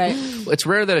 Right. It's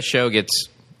rare that a show gets,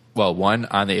 well, 1,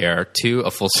 on the air, 2,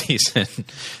 a full season,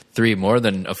 3, more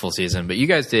than a full season. But you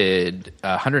guys did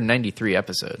 193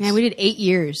 episodes. Yeah, we did 8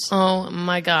 years. Oh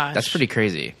my gosh. That's pretty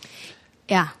crazy.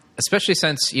 Yeah. Especially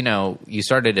since, you know, you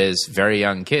started as very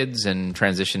young kids and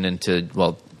transitioned into,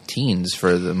 well, teens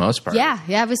for the most part. Yeah.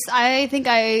 Yeah. It was, I think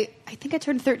I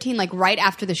turned 13 like right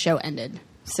after the show ended.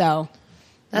 So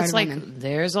That's right like, around then.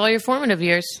 there's all your formative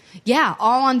years. Yeah,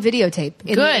 all on videotape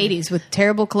in Good. the 80s with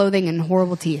terrible clothing and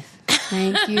horrible teeth.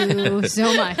 Thank you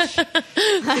so much.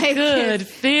 Good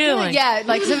feeling. Yeah,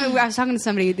 like I was talking to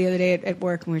somebody the other day at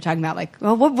work, and we were talking about like,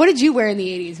 well, what did you wear in the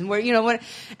 '80s, and where, you know, what?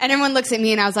 And everyone looks at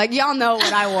me, and I was like, y'all know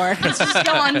what I wore. Just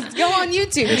go on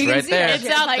YouTube. It's you can right see there. that It's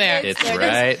shit. out Like, there. It's there's-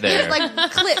 right there. There's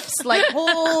like clips, like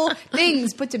whole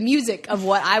things put to music of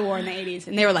what I wore in the '80s,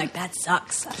 and they were like, that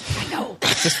sucks. I know.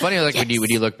 It's just funny, like, when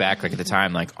you look back, like, at the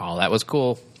time, like, oh, that was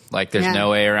cool. Like, there's Yeah. no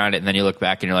way around it. And then you look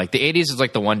back and you're like, the 80s is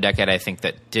like the one decade I think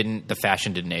that the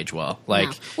fashion didn't age well. Like,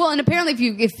 No. Well, and apparently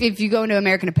if you go into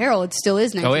American Apparel, it still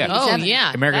is 1987. Oh,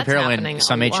 yeah. American That's Apparel happening and a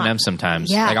some lot. H&M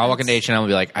sometimes. Yeah, like, I'll walk that's- into H&M and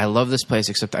be like, I love this place,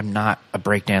 except I'm not a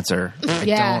breakdancer.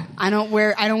 Yeah, I don't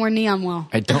wear neon well.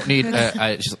 I don't need a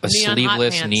Neon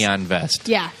sleeveless hot pants. neon vest.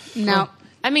 Yeah, no.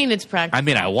 I mean, it's practical. I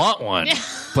mean, I want one,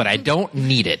 but I don't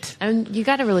need it. And you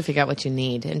got to really figure out what you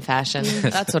need in fashion.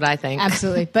 That's what I think.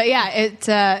 Absolutely. But yeah,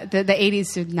 the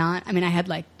 80s did not. I mean, I had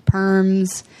like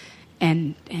perms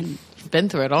and Been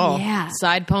through it all. Yeah.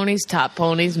 Side ponies, top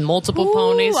ponies, multiple Ooh,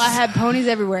 ponies. I had ponies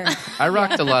everywhere. I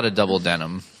rocked a lot of double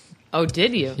denim. Oh,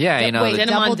 did you? Yeah, you know, Wait,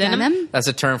 denim on double denim? denim? that's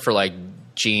a term for like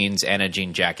jeans and a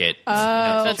jean jacket. Oh,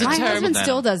 That's a my term. husband Denim.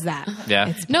 still does that.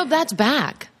 Yeah. No, that's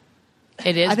back.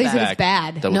 It is I think back. it's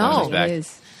bad. Double No. denim is back. It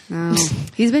is. No.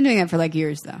 He's been doing that for like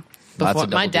years though. Lots Before, of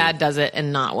my double dad D. does it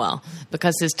and not well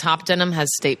because his top denim has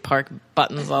State Park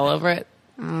buttons all over it.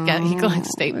 Yeah, he collects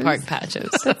State Park patches.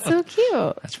 So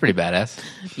cute. That's pretty badass.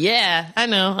 Yeah, I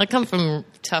know. I come from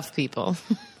tough people.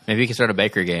 Maybe you can start a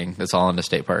biker gang that's all into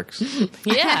state parks.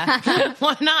 Yeah,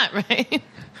 why not? Right?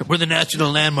 We're the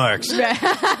national landmarks.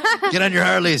 Get on your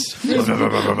Harleys. Right.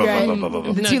 The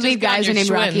No, two just lead get on guys your are named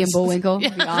Rocky and Schwinn's. Bullwinkle.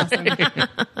 That'd be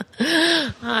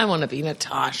awesome. I want to be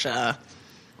Natasha.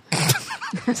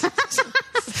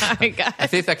 Sorry, guys. I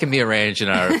think that can be arranged in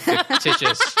our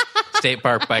fictitious state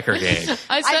park biker gang.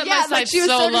 I set my sights so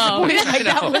low. disappointed. Like,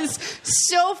 that know. was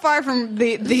so far from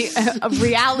the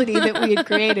reality that we had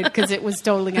created because it was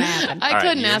totally going to happen. I All right,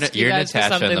 couldn't ask you you're guys for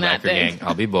Natasha something in the that biker big. gang.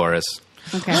 I'll be Boris.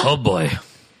 Okay. Oh boy,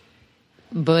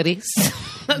 Buddies.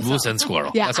 Moose and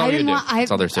squirrel. Yeah, That's all I you didn't. do. I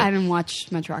That's all there's to it. didn't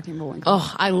watch much Rocky and Bullwinkle.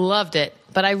 Oh, I loved it.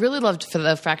 But I really loved for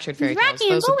the Fractured Fairy Tales. Rocky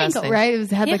and Those are the best Bullwinkle, things. right?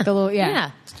 It had like the little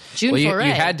June Well, you Foray.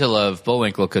 had to love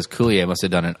Bullwinkle because Coulier must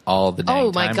have done it all the dang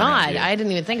Oh my time around god, you. I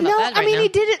didn't even think about No, that. I right mean now. he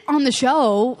did it on the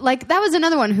show. Like that was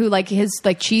another one who like his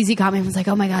like cheesy comedy was like,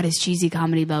 oh my god, his cheesy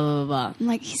comedy, blah blah blah blah. I'm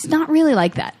like, he's not really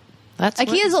like that. That's Like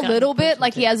what he has he's a got little the bit, person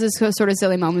like he to. has this sort of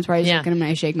silly moments where I just Yeah. look at him and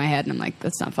I shake my head and I'm like,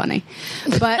 that's not funny.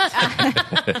 But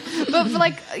but for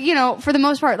like you know, for the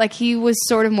most part, like he was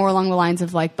sort of more along the lines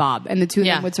of like Bob, and the two of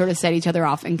Yeah. them would sort of set each other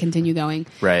off and continue going,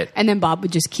 Right. And then Bob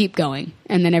would just keep going,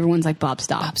 and then everyone's like, Bob,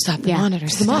 stop, Bob, stop the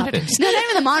monitors, the Stop. monitors. No, not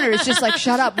even the monitors, just like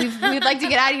shut up. We'd like to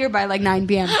get out of here by like 9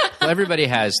 p.m. Well, everybody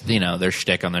has, you know, their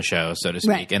shtick on the show, so to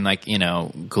speak. Right. And like, you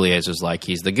know, Coulier's was like,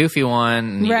 he's the goofy one,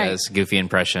 and he Right. does goofy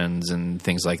impressions and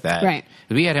things like that. Right.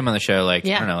 We had him on the show like,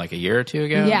 Yeah. I don't know, like a year or two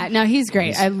ago. Yeah, no, he's great.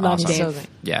 He's I love awesome. Dave. So good.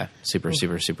 Yeah. Super,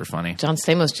 super, super funny. John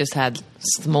Stamos just had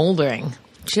smoldering,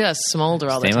 just smolder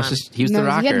all the Stamos time. he was the No,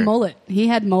 rocker. he had mullet. He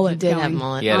had mullet. He did going have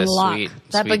mullet. He had on a the lock. sweet,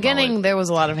 that sweet beginning, mullet. there was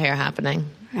a lot of hair happening.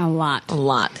 A lot. A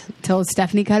lot. Till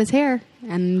Stephanie cut his hair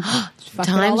and fucked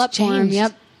it all Times up for him. changed.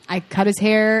 Yep. I cut his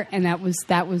hair and that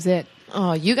was it.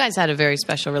 Oh, you guys had a very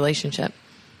special relationship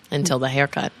until the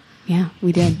haircut, Yeah,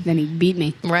 we did. Then he beat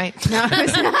me. right? No, it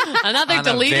was not Another on a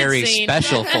deleted very scene.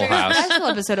 special Full a House. special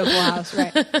episode of Full House,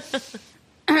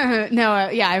 right? No,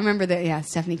 yeah, I remember that. Yeah,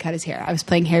 Stephanie cut his hair. I was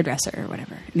playing hairdresser or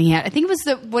whatever, and he had. I think it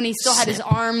was when he still had his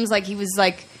arms. Like he was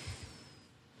like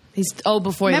He's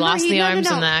before he Remember lost he- the no, arms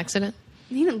no. in the accident.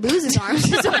 he didn't lose his arms.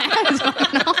 He still had his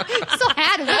arms. No, he still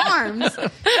had his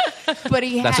arms. But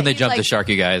he. That's when they he's jumped like, the shark,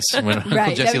 you guys. When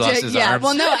Right. Jesse That was lost his yeah. arms.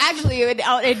 Well, no, actually,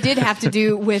 it did have to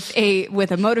do with a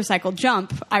motorcycle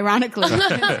jump. Ironically,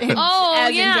 Oh, as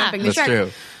in yeah. jumping the That's shark. true.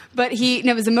 But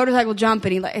it was a motorcycle jump,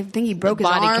 and I think he broke his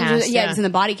body arms. cast, yeah, yeah. it was in the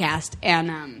body cast, and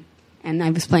I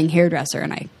was playing hairdresser,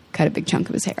 and I cut a big chunk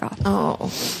of his hair off. Oh,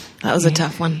 that was a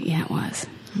tough one. Yeah, it was.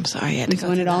 I'm sorry. I had It to was go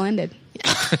when through it all ended.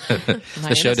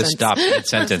 The show just stopped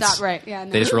mid-sentence. Stop. Right. Yeah.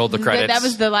 No. They just rolled the credits. That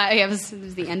was the it was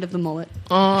the end of the mullet.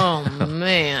 Oh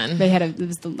man. They had it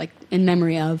was in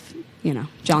memory of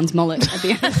John's mullet at the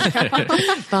end of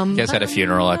the show. You guys had a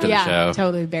funeral after the yeah, show.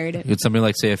 totally buried it. Would somebody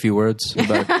like say a few words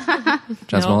about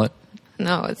John's No. mullet?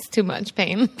 No, it's too much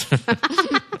pain.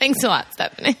 Thanks a lot,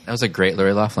 Stephanie. That was a great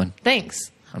Lori Loughlin.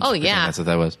 Thanks. I'm Oh just pretending yeah, That's what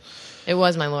that was. it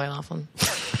was my Lori Loughlin.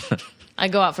 I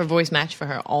go out for voice match for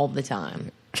her all the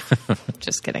time.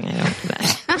 Just kidding, I don't do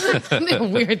that. That'd be a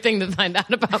weird thing to find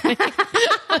out about me.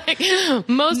 Like,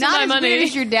 most Not of my as money, weird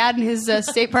as your dad and his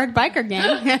state park biker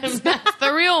gang. that's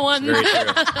the real one. Very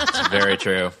true. It's very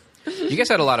true. You guys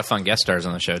had a lot of fun guest stars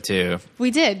on the show, too,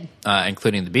 We did.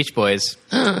 including the Beach Boys.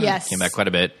 Yes. Came back quite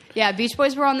a bit. Yeah, Beach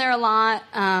Boys were on there a lot.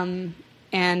 And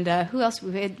who else?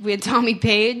 We had Tommy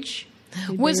Page.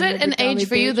 Was We it an remember Tommy age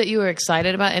for you Page. that you were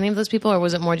excited about any of those people, or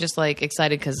was it more just like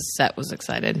excited because Seth was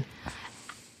excited?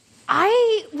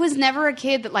 I was never a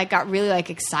kid that like got really like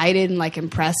excited and like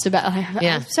impressed about.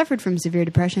 Yeah. I suffered from severe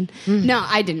depression. No,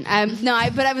 I didn't.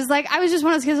 But I was just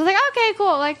one of those kids. I was like, okay,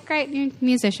 cool, like great, you're a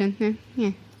musician.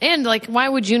 Yeah. And like, why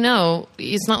would you know?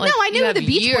 It's not like No, I knew you who have the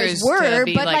Beach years Boys were, to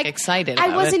be, but like excited. I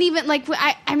about wasn't it. even like.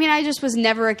 I mean, I just was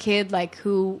never a kid like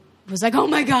who was like, oh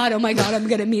my god, I'm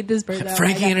gonna meet this person. Oh my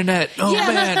Frankie God. Internet. Oh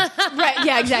man. Right,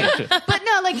 yeah, exactly. But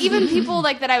no, like even people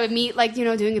like that I would meet, like, you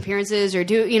know, doing appearances or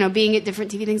being at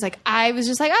different TV things, like I was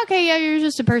just like, okay, yeah, you're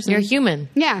just a person. You're human.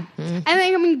 Yeah. And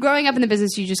I mean, growing up in the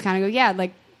business, you just kind of go, yeah,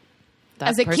 like That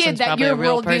as a kid, person's that probably your a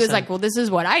real worldview is person. like, well, this is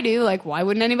what I do. Like, why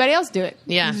wouldn't anybody else do it?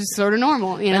 Yeah. It's just sort of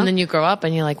normal, you know? And then you grow up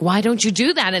and you're like, why don't you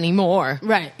do that anymore?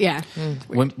 right, yeah.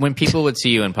 When people would see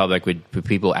you in public, would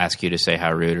people ask you to say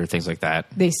how rude or things like that?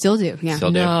 They still do, yeah. Still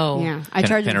do? No. Yeah. I Pin-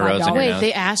 charge pin them a rose on your $5. nose. Wait,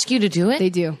 they ask you to do it? They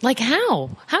do. Like how?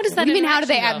 How does that? What do you mean? How do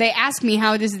they? interaction go? They ask me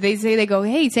how does they say? They go,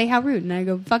 "Hey, say how rude," and I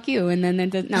go, "Fuck you," and then no,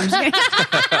 I'm just kidding.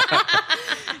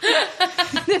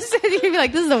 You're gonna be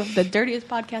like, "This is the dirtiest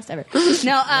podcast ever."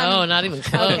 No, No, not even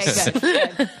close. Okay,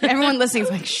 good. Everyone listening is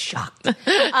like shocked.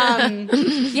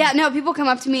 Yeah, no, people come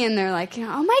up to me and they're like, "Oh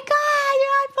my god,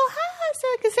 you're on Full House!"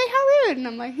 They're like, "Say how rude," and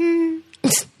I'm like,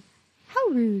 "How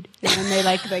rude?" And then they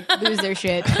like lose their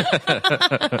shit.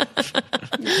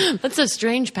 That's a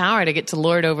strange power to get to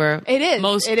lord over. It is.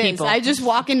 most It is. people. I just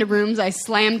walk into rooms, I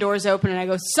slam doors open, and I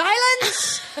go,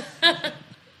 "Silence!"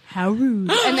 How rude!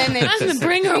 And then they just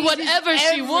bring her whatever she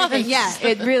everything. wants. Yeah,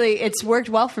 it's worked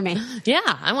well for me. Yeah,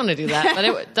 I want to do that, but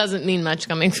it doesn't mean much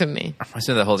coming from me. I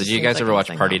said the whole. Did you Seems guys like ever watch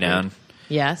nothing Party happened. Down?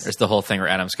 Yes. There's the whole thing where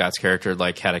Adam Scott's character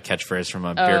like had a catchphrase from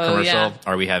a beer Oh, commercial. yeah.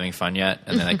 Are we having fun yet?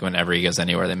 And then like whenever he goes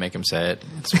anywhere, they make him say it.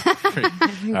 It's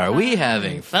pretty- Are we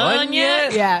having fun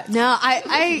yet? Yeah, no,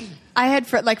 I had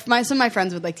some of my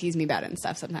friends would like tease me about it and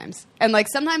stuff sometimes, and like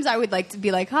sometimes I would like to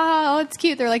be like, "Oh, it's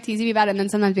cute." They're like teasing me about it, and then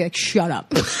sometimes be like, "Shut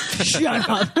up, shut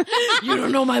up." You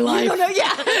don't know my life. No,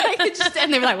 yeah.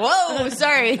 And they were like, "Whoa,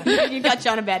 sorry, you got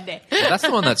you on a bad day." That's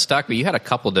the one that stuck. But you had a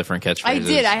couple different catchphrases. I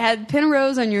did. I had pin a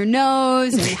rose on your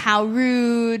nose and how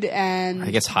rude and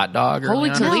I guess hot dog.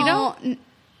 Holy early on. Toledo? No,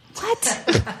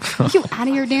 what? You out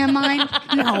of your damn mind?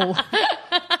 No.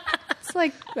 It's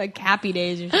like Happy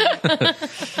Days or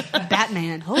something.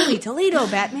 Batman. Holy Toledo,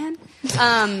 Batman.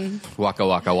 Waka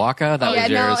waka waka. That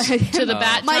was yours. To the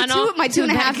bat my tunnel? my To the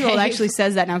 2.5-year-old Batcave? actually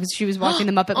says that now because she was watching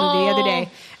the Muppet movie the other day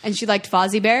and she liked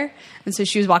Fozzie Bear and so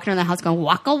she was walking around the house going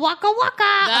waka waka waka.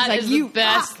 That is the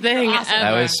best thing ever.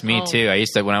 That was me Oh. too. I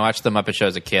used to when I watched the Muppet Show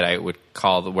as a kid, I would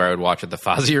call where I would watch at the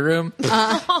Fozzie room,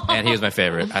 and he was my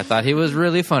favorite. I thought he was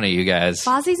really funny, you guys.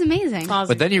 Fozzie's amazing.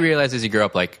 But then you realize as you grow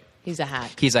up, like He's a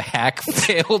hack. he's a hack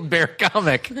failed bear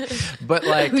comic, but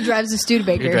like Who drives a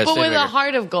Studebaker? Who drives- But with Studebaker. a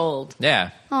heart of gold. yeah,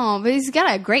 Oh, but he's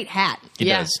got a great hat. he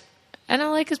Yeah. does. And I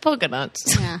like his polka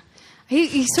dots. Yeah.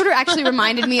 He sort of actually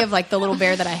reminded me of like the little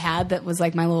bear that I had that was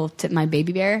like my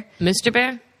baby bear. Mr.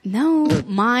 Bear? No,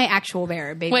 my actual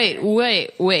bear. Baby bear.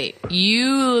 Wait.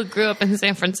 You grew up in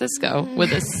San Francisco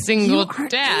with a single You are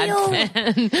dad. ill.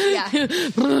 And Yeah. You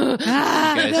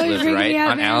guys you're live freaking right me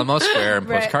out, on man. Alamo Square in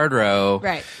Right. Postcard Row.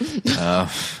 Right.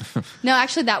 No,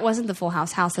 actually, that wasn't the Full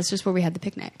House house. That's just where we had the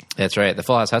picnic. That's right. The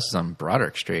Full House house is on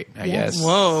Broderick Street, I Yes. guess.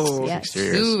 Whoa. Yes.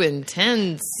 Exteriors. Too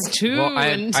intense. Well, I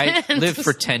intense. lived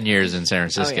for 10 years in San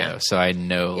Francisco, yeah. so I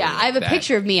know. Yeah, I have a that.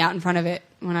 picture of me out in front of it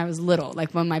when I was little.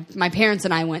 Like when my parents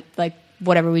and I went, like,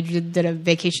 whatever, we did a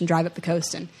vacation drive up the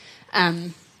coast.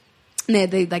 And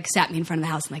they like sat me in front of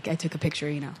the house and like I took a picture,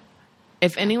 you know.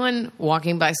 If anyone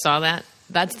walking by saw that,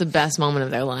 that's the best moment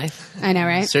of their life. I know,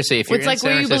 right? Seriously, if you're It's in like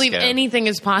San where you believe Francisco, anything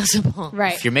is possible.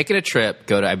 Right. if you're making a trip,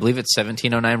 go to, I believe it's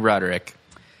 1709 Broderick.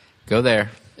 Go there.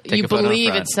 Take You a photo in believe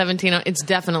front. it's 17. It's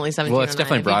definitely 17. Well, it's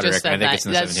definitely Broderick. I think it's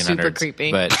in the 1700s. That's super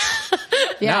creepy. But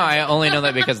Yeah. no, I only know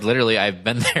that because literally I've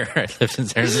been there. I lived in San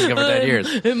Francisco for 10 years.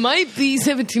 It might be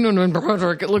 1709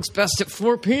 Broderick. It looks best at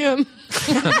 4 p.m.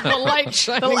 The light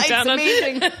shining The light's down on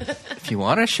amazing. If you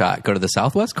want a shot, go to the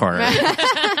southwest corner,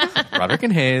 Broderick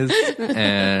and Hayes,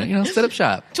 and set up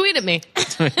shop. Tweet at me.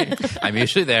 I'm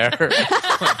usually there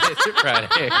Monday through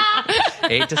Friday,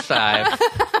 8 to 5.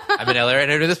 I've been LA right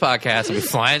now doing this podcast. I'll be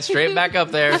flying straight back up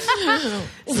there.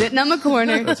 Sitting on the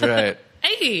corner. That's right.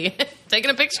 Hey,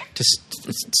 taking a picture. Just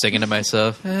singing to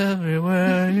myself.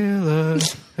 Everywhere you look,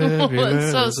 Oh, everywhere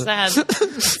it's so there's sad.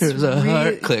 there's a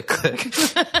heart. Click, click.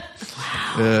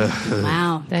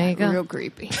 Wow. There you go. Real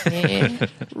creepy. Yeah.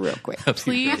 Real quick.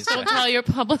 Please don't tell your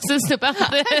publicist about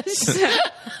this.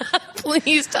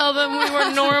 Please tell them we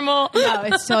were normal. No,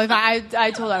 it's totally fine.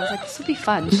 I told her, I was like, this would be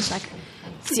fun. She's like,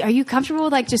 Are you comfortable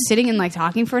with like just sitting and like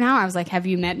talking for an hour? I was like, have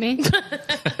you met me?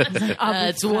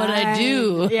 That's what I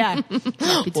do. Yeah.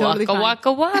 Waka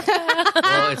waka waka.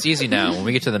 Well, it's easy now. When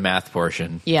we get to the math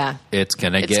portion, Yeah. it's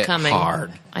gonna It's get coming.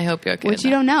 hard. I hope you're okay. What with you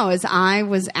that. don't know is I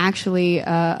was actually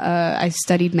I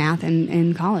studied math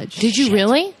in college. Did you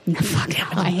really? No, fuck no.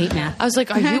 I hate math. I was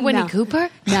like, are you Winnie No. Cooper?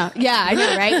 No, yeah, I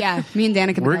know, right? Yeah, me and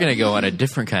Danica. We're gonna go on a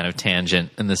different kind of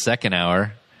tangent in the second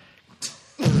hour.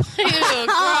 Ew, gross.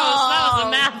 That was a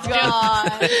math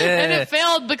joke. And it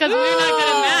failed because we were not good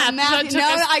at math. So it took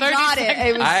us I 30 got it. seconds.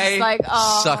 It was I just like,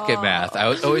 oh. suck at math. I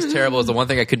was always terrible. It was the one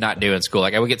thing I could not do in school.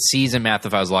 Like I would get C's in math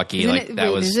if I was lucky.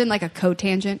 Isn't like a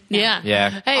cotangent? No. Yeah.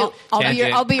 Yeah. Hey,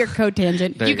 I'll be your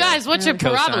cotangent. There you guys, what's your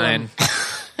Cosine,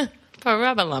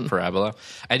 parabola? parabola.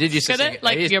 I did used to Could sing it?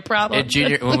 Like your problem. at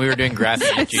junior when we were doing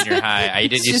graphic at junior high. I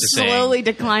did It's used just to sing. slowly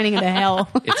declining into hell.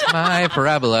 It's my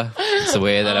parabola. It's the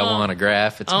way that I want to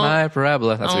graph. It's my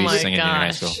parabola. That's what we used to sing in junior high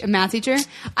gosh. school. A math teacher.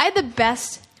 I had the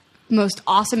best, most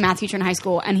awesome math teacher in high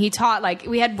school, and he taught like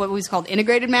we had what was called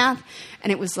integrated math,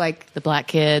 and it was like The black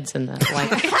kids and the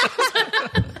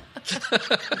white.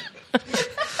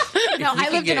 no, I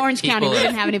lived in Orange County. We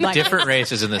didn't have any black. Different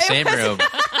races in the same room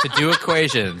to do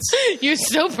equations. You're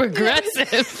so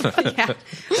progressive. Yeah.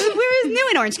 We're new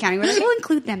in Orange County. We're like, we'll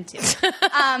include them too.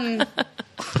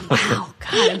 Wow,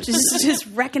 God, I'm just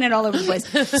wrecking it all over the place.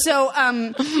 So,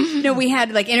 no, we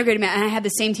had like integrated math, and I had the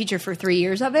same teacher for 3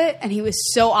 years of it, and he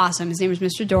was so awesome. His name was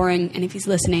Mr. Doring, and if he's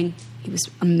listening, he was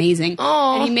amazing.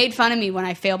 Aw. And he made fun of me when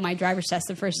I failed my driver's test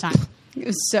the first time. It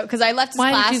was so because I left his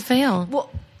Why class. did you fail? Well,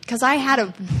 because I had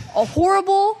a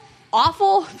horrible,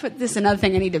 awful. But this is another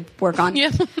thing I need to work on.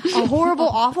 Yeah. A horrible,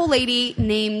 awful lady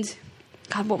named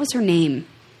God. What was her name?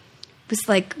 It was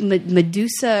like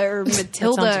Medusa or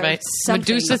Matilda. That sounds or right. something.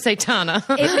 Medusa Satana.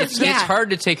 It's It's hard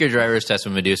to take your driver's test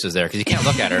when Medusa's there because you can't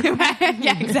look at her.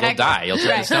 Yeah, exactly. You'll die. You'll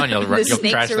turn stone. You'll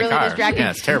snakes crash are the really car. distracting. Yeah,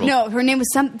 it's terrible. No, her name was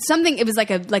something. It was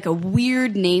like a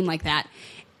weird name like that,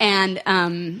 and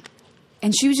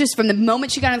she was just from the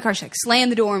moment she got in the car, she like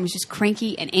slammed the door and was just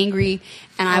cranky and angry.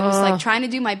 And I was like trying to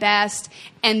do my best.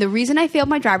 And the reason I failed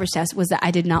my driver's test was that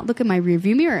I did not look in my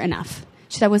rearview mirror enough.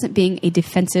 So I wasn't being a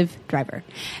defensive driver.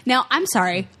 Now I'm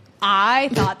sorry. I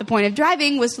thought the point of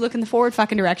driving was to look in the forward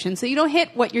fucking direction, so you don't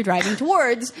hit what you're driving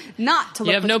towards, not to look.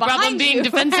 You have no what's problem behind being you.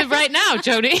 defensive right now,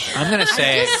 Jody. I'm gonna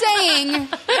say Just saying.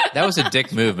 that was a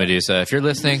dick move, Medusa. If you're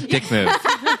listening, dick move.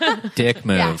 Dick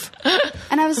move. Yeah.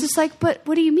 And I was just like, but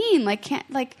what do you mean? Like, can't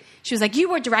like? She was like, you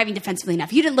weren't driving defensively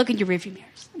enough. You didn't look in your rearview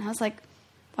mirrors. And I was like,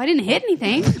 well, I didn't hit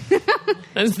anything.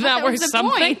 Isn't that was worth the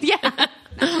something? point. Yeah.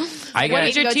 I What got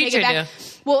did your Go take teacher it back. do?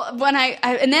 Well, when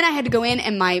and then I had to go in,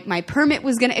 and my permit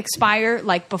was going to expire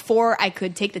like before I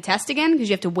could take the test again, because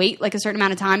you have to wait like a certain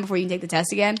amount of time before you can take the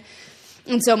test again.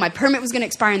 And so my permit was going to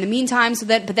expire in the meantime.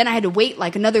 But then I had to wait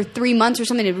like another 3 months or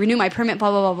something to renew my permit.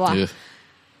 Blah blah blah blah. Ugh.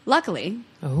 Luckily,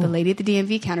 the lady at the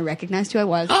DMV counter recognized who I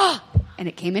was, and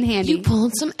it came in handy. You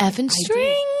pulled some effing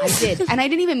strings. I did. And I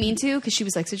didn't even mean to, because she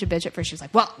was like such a bitch at first. She was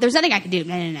like, well, there's nothing I can do.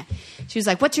 No. She was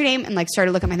like, what's your name? And like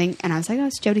started looking at my thing. And I was like, oh,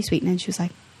 it's Jody Sweeten. And she was like,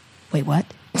 wait, what?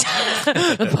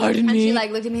 Pardon And me. she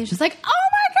like looked at me and she was like, oh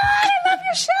my God, I love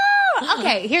your show.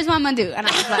 Okay, here's what I'm going to do. And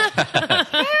I was like,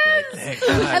 yes.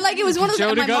 And like, it was one of those,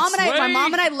 Jody my got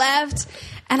mom and I left.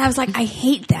 And I was like, I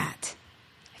hate that.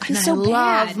 I feel And so I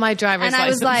love bad. my driver's And I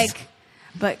was license. like,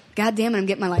 but goddamn it, I'm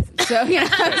getting my license. So, you know,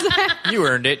 I was like, you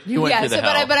earned it. You went yeah, through the so,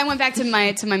 hell. but I went back to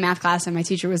my math class, and my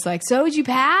teacher was like, so did you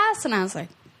pass? And I was like,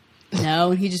 no.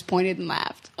 And he just pointed and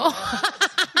laughed.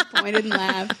 He pointed and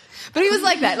laughed. But he was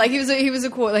like that. Like, he was a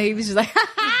cool, like, he was just like,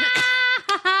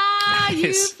 you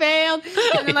Nice. failed.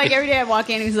 And then like every day I walk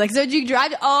in, he was like, so did you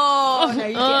drive? Oh, no,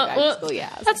 you can't drive to school. Yeah.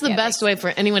 I was That's like, the yeah, best way for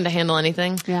anyone to handle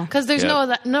anything. Yeah. Because there's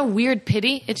Yeah. no weird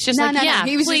pity. It's just like, yeah,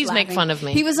 He was please just make laughing. fun of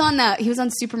me. He was on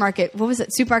Supermarket. What was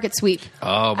it? Supermarket Sweep.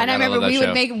 Oh, my And I God, I remember love that we show.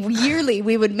 would make yearly.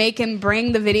 We would make him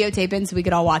bring the videotape in so we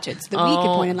could all watch it, so that we could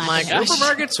Oh, point and laugh. my at it. gosh.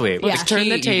 Supermarket sweep. Yeah. The Turn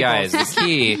the key, you guys, tables. the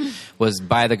key was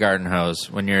buy the garden hose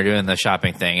when you're doing the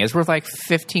shopping thing. It's worth like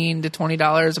 $15 to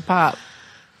 $20 a pop.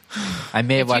 I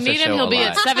may have If you watched that need show him, he'll a be lot.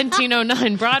 at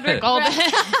 1709 Broderick all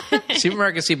day.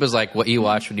 Supermarket sweep was like what you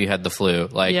watched when you had the flu.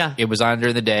 Like Yeah. it was on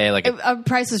during the day. Like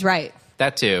Price is Right.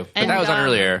 that too. But And, that was on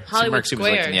earlier. Hollywood Supermarket sweep was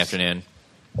like in the Squares.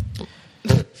 afternoon.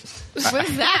 What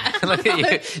is that? Look at you.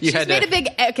 You She's had made to a big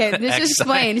okay. This X is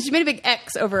explain. She made a big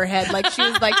X over her head, like she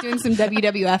was like doing some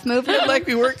WWF move. like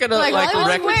we weren't gonna Like like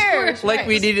Hollywood Squares, like right.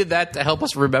 we needed that to help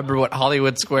us remember what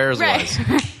Hollywood Squares Right.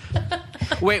 was.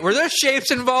 Wait, were there shapes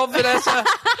involved, Vanessa?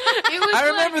 I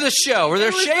remember the show. Were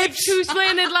there shapes? Two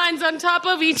slanted lines on top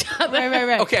of each other.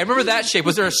 Right. Okay, I remember that shape.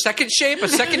 Was there a second shape, a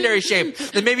secondary shape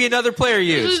that maybe another player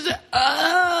used?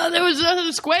 There was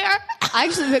a square.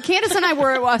 Actually, Candace and I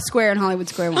were a square in Hollywood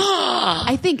Square once.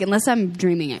 I think, unless I'm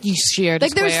dreaming it. You shared a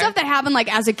Like there was square? stuff that happened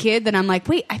like as a kid that I'm like,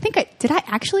 wait, did I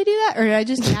actually do that, or did I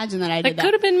just imagine that I did That that?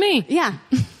 could have been me. Yeah.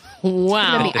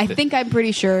 Wow. I think I'm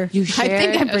pretty sure. You I think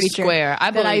I'm shared pretty a square. sure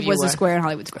I that I believe you was were. a square in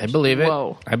Hollywood Square. I believe it.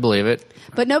 Whoa. I believe it.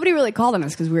 But nobody really called on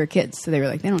us because we were kids, so they were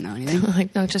like, they don't know anything.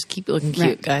 Like, no, just keep looking cute,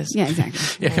 Right. guys. Yeah,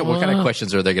 exactly. Yeah, what kind of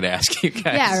questions are they going to ask you guys?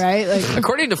 Yeah, right. Like,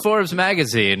 According to Forbes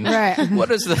magazine, Right. what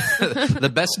is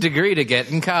the best degree to get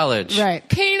in college? right.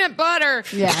 Peanut butter.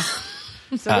 Yeah.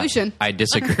 Solution. I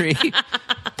disagree.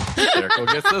 Circle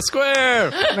gets the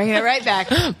square. Bringing it right back.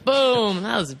 Boom.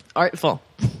 That was artful.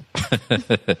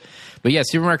 But yeah,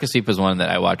 Super Mario Sleep was one that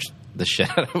I watched the shit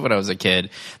out of when I was a kid.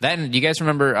 That, and do you guys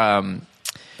remember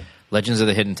Legends of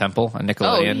the Hidden Temple on Oh,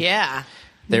 Nickelodeon? yeah.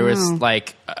 There was No.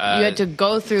 like You had to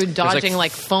go through dodging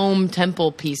like foam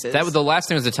temple pieces. that was the last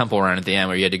thing was the temple run at the end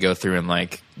where you had to go through and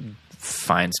like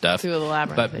find stuff Through the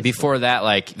labyrinth, But basically. before that,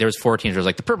 like there was 4 teams. There was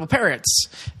like the purple parrots,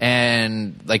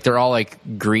 and like they're all like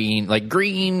green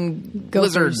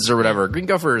Gophers. lizards or whatever, green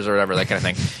gophers or whatever, that kind of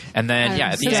thing. And then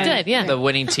at the That's end, good, yeah. the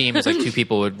winning team is like 2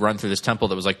 people would run through this temple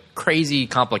that was like crazy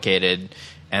complicated,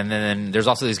 and then there's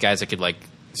also these guys that could like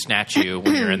snatch you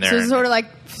when you're in there. So it's sort of like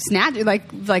snatch,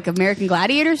 like American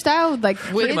Gladiator style, like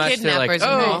Pretty much, they're like,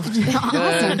 kidnappers involved.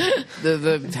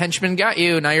 the henchman got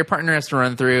you. Now your partner has to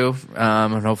run through,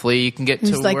 and hopefully you can get to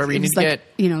It's like, wherever you it need was to like, get.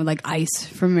 you know, like Ice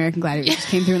from American Gladiator just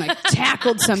came through and like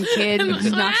tackled some kid and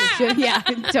just knocked the shit. Yeah,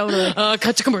 totally.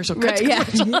 Cut to commercial. Cut Right, to yeah,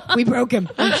 commercial. we broke him.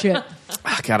 Oh shit.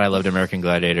 Oh, God, I loved American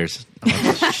Gladiators. I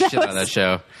loved the shit out of that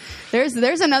show. There's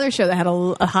another show that had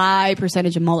a high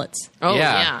percentage of mullets Oh,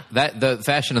 yeah. That the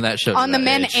fashion of that show on the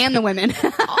men and the women.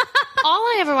 All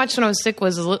I ever watched when I was sick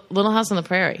was Little House on the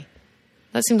Prairie.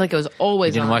 That seemed like it was always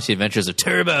You didn't on. watch the Adventures of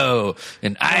Turbo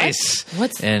and Ice.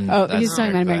 What's- and Oh, that's he's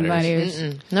talking about American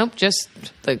Gladiators. Nope, just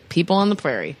the people on the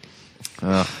prairie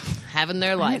Ugh. having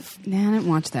their life. Nah, I didn't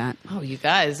watch that. Oh, you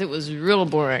guys, it was real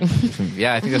boring.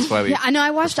 Yeah, I think that's why we. Yeah, I know.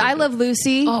 I watched I Love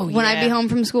Lucy Oh, when I'd be yeah. home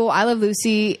from school. I Love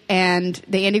Lucy and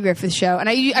the Andy Griffith Show. And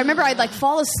I remember I'd like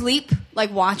fall asleep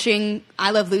like watching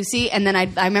I Love Lucy, and then I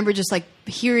remember just like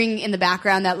hearing in the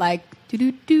background that like do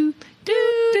do do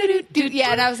do do.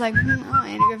 Yeah, and I was like, oh,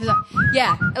 Andy Griffith's on.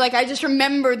 Yeah, like I just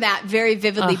remembered that very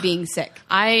vividly being sick.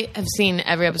 I have seen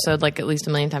every episode like at least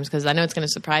 1 million times because I know it's going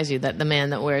to surprise you that the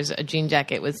man that wears a jean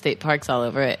jacket with state parks all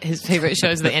over it, his favorite show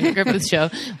is the Andy Griffith Show.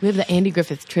 We have the Andy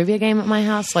Griffith trivia game at my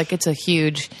house. Like it's a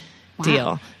huge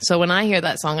deal. So when I hear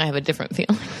that song, I have a different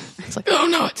feeling. It's like, oh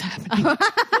no, it's happening.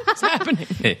 It's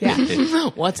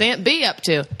happening. What's Aunt B up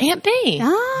to? Aunt B.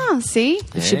 Oh, see?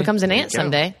 If she becomes an there aunt you go.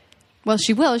 someday. Well,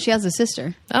 she will. She has a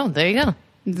sister. Oh, there you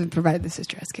go. Provided the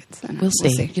sister has kids. I know. We'll see.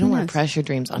 You Who don't want knows? to press your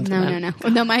dreams onto No, them. no.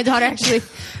 Well, no, my daughter actually,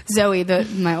 Zoe,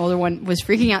 my older one, was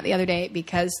freaking out the other day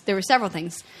because there were several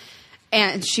things,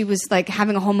 and she was like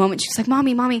having a whole moment. She was like,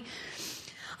 "Mommy,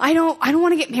 I don't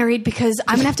want to get married because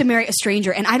I'm gonna have to marry a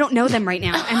stranger, and I don't know them right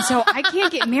now, and so I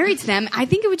can't get married to them. I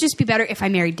think it would just be better if I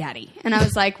married Daddy." And I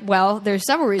was like, "Well, there's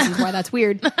several reasons why that's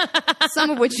weird,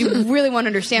 some of which you really won't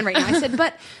understand right now." I said,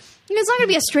 "But." It's not going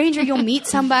to be a stranger. You'll meet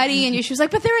somebody. And she was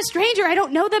like, but they're a stranger. I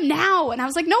don't know them now. And I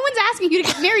was like, no one's asking you to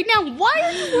get married now. Why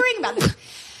are you worrying about this?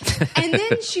 And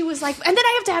then she was like, and then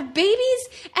I have to have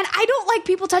babies. And I don't like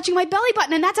people touching my belly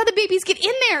button. And that's how the babies get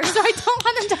in there. So I don't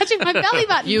want them touching my belly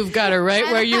button. You've got her right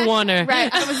where you want her. Right.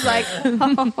 I was like,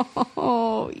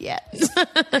 oh, yes.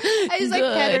 I just like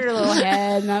Good. petted her little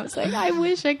head. And I was like, I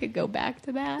wish I could go back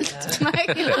to that.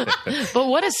 Like, But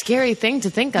what a scary thing to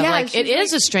think of. Yeah, like, it she's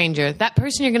is like- a stranger. That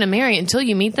person you're going to marry, until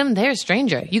you meet them, they're a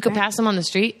stranger. You could pass them on the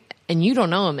street and you don't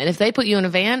know them. And if they put you in a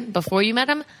van before you met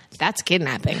them, that's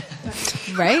kidnapping.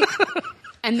 right?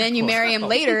 And then you marry him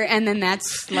later, and then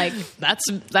that's like That's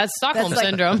Stockholm That's like-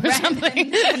 syndrome or right.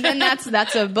 something. and then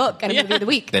that's a book and a movie of the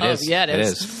week. It Oh, is. yeah, it it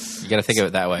is. is. You got to think of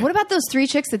it that way. What about those 3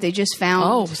 chicks that they just found?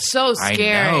 Oh, so I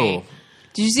scary. know.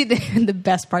 Did you see the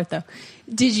best part though?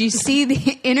 Did you see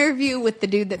the interview with the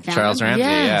dude that found Charles him? Ramsey,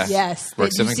 Yes. yeah. Yes.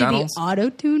 Works Did at you McDonald's. see the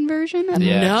auto-tune version of it?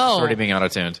 Yeah, No. it's already being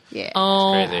auto-tuned. Yeah.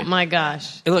 Oh, Crazy. my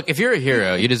gosh. Hey, look, if you're a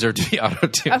hero, you deserve to be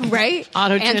auto-tuned. Right?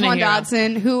 Auto-tune Antoine a hero.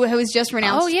 Dodson, who has just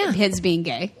renounced Oh, yeah. his being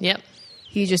gay. Yep.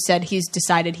 He just said he's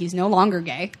decided he's no longer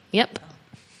gay. Yep.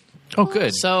 Oh,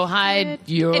 good. So hide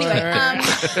your Anyway,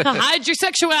 hide your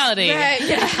sexuality. Right,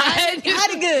 yeah, had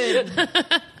it good.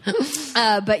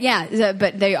 But yeah,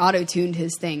 but they auto-tuned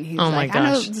his thing. He was Oh my like, I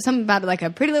know gosh. something about like a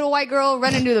pretty little white girl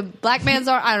running to the black man's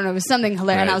arm. I don't know, it was something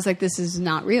hilarious. And I Right. was like, this is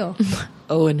not real.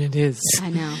 Oh, and it is. I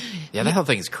know. Yeah, that whole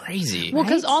thing is crazy. Well,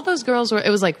 because Right? all those girls were, it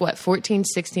was like, what, 14,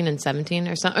 16, and 17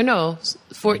 or something? Or no,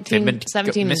 14, They've been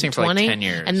 17, missing and for, like, 20. 10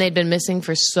 years. And they'd been missing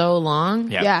for so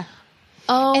long. Yeah.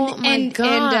 Oh, my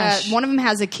gosh. one of them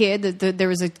has a kid. There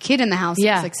was a kid in the house.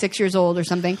 Yeah. That was like 6 years old or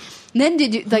something. And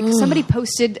then somebody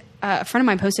posted, a friend of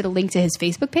mine posted a link to his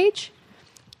Facebook page.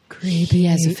 Creepy.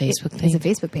 Has a Facebook He has a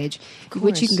page. Facebook page,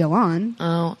 which you can go on.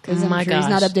 Oh, Because my I'm sure he's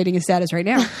not gosh. updating his status right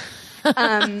now.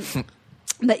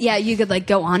 But yeah, you could like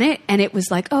go on it, and it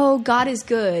was like, oh, God is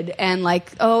good, and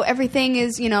like, oh, everything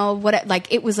is, what?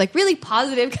 Like, it was like really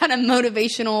positive, kind of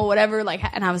motivational, whatever. Like,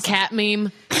 and I was Cat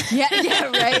meme. like, yeah,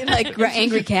 right, like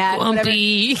angry cat, whatever.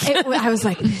 Lumpy. I was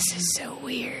like, this is so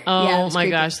weird. Oh, Yeah, it was my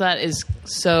creepy. gosh. That is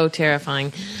so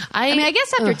terrifying. I mean, I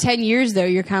guess after 10 years, though,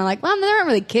 you're kind of like, well, they aren't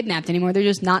really kidnapped anymore. They're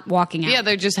just not walking out. Yeah,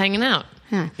 they're just hanging out.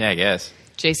 Yeah, I guess.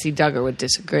 J.C. Duggar would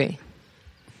disagree.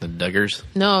 The Duggars.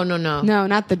 No. No,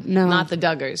 not the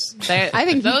Duggars. I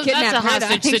think he that's a kidnapped her, though. I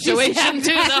hostage think she's situation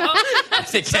too, though. I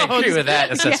think I agree with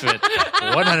that assessment.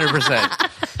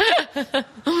 100%.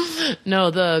 No,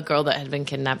 the girl that had been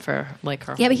kidnapped for like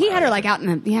her. Yeah, but whole he had her life. like out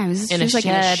in she in a was like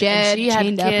shed, in a shed, and she had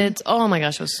chained up. kids. Oh my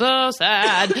gosh, it was so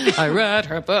sad. I read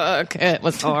her book. It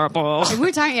was horrible. We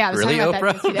were talking. Yeah, I was Really, talking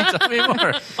about Oprah? that. Tell me more.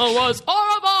 It was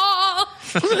horrible.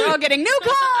 We're all getting new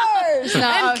cars. No,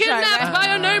 And oh, sorry, kidnapped right. by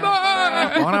a neighbor.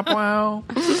 Wow.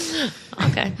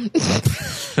 Okay.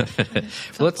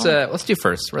 Let's do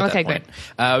first. We're at Okay, that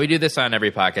point. We do this on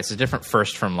every podcast. It's a different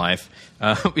first from life.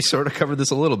 We sort of covered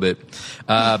this a little bit.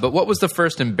 But what was the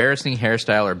first embarrassing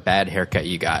hairstyle or bad haircut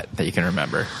you got that you can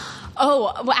remember?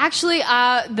 Oh, well, actually,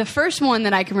 the first one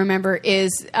that I can remember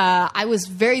is I was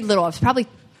very little. I was probably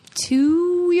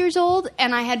 2 years old,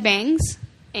 and I had bangs,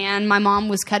 and my mom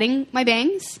was cutting my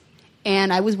bangs,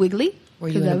 and I was wiggly. Were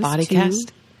you 'cause in I a was body 2.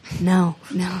 cast? No.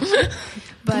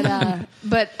 But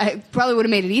I probably would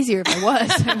have made it easier if I was.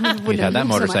 You'd had that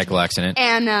motorcycle accident.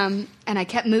 And I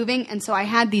kept moving, and so I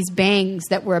had these bangs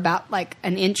that were about like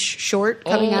an inch short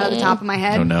coming out of the top of my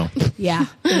head. Oh, no. Yeah,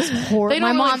 it was horrible. They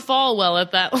don't my really mom. fall well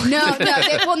at that.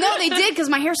 No, they did because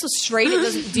my hair's so straight.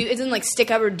 It didn't like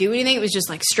stick up or do anything. It was just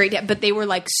like straight down. But they were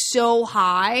like so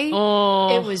high.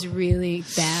 Oh. It was really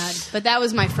bad. But that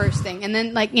was my first thing, and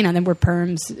then like then were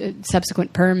perms,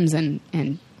 subsequent perms,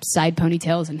 and side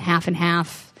ponytails, and half,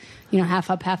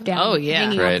 half up, half down. Oh, yeah.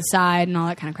 hanging off Right. the side and all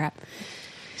that kind of crap.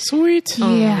 Sweet.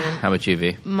 Yeah. How about you,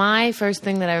 V? My first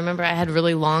thing that I remember, I had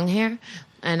really long hair,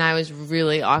 and I was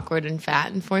really awkward and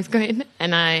fat in 4th grade.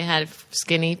 And I had a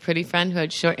skinny, pretty friend who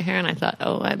had short hair, and I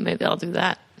thought, maybe I'll do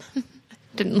that.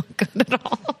 Didn't look good at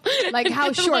all. Like how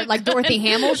It short? looked Like Dorothy good.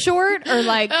 Hamill short, or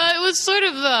like It was sort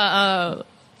of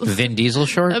Vin Diesel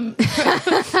short? What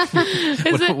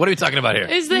are we talking about here?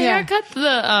 is the Yeah. haircut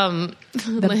the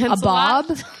a Lancelot?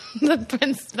 bob? The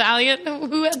Prince Valiant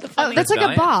who had the funny. That's like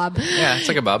a Valiant? bob. Yeah, it's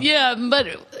like a bob. Yeah, but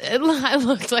I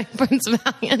looked like Prince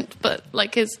Valiant, but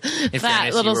like his fat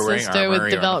fairness, little you were wearing sister armor, with you're on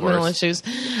a developmental horse. issues.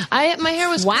 My hair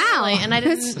was Wow. curly, and I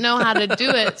didn't know how to do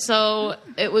it, so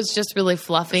it was just really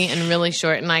fluffy and really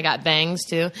short. And I got bangs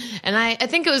too. And I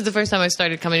think it was the first time I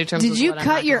started coming to terms. Did with you what I'm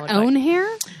cut not your gonna look own like. hair?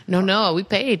 No, we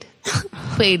paid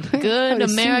good would've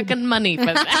American money for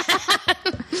that.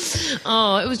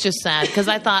 Oh, it was just sad because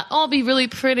I thought, I'll be really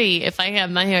pretty if I have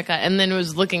my hair cut, and then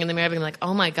was looking in the mirror being like,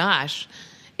 oh my gosh,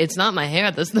 it's not my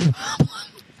hair that's the problem.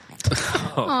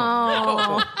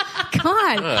 Oh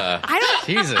God!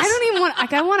 Jesus. I don't even want.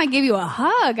 Like, I want to give you a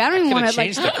hug. I don't even want to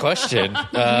like. Change the question.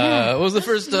 What was the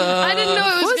first? I didn't know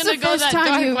it was What's going the to go first that time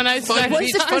dark you- when I started.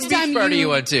 What's the Fun first beach time party you you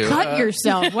went to? cut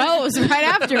yourself? Well, it was right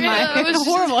after Yeah, it my was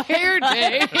horrible hair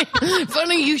day.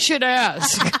 Funny you should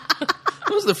ask.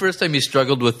 When was the first time you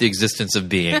struggled with the existence of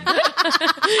being?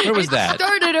 Where was that?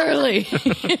 Started early.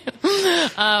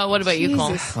 What about you,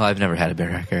 Cole? Jesus. Well, I've never had a bear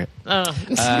haircut. Oh.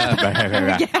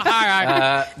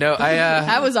 No,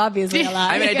 That was obviously a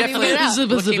lie. I mean, I can't even definitely, get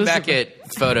it out. looking back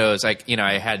at photos, like,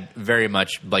 I had very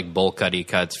much like bowl cutty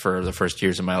cuts for the first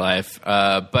years of my life.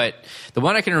 But the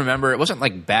one I can remember, it wasn't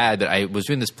like bad, but I was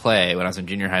doing this play when I was in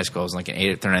junior high school. I was like in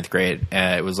 8th or 9th grade.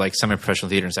 It was like semi-professional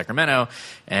theater in Sacramento,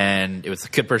 and it was the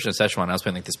Good Person of Szechuan. I was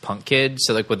playing like this punk kid.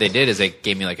 So like what they did is they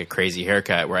gave me like a crazy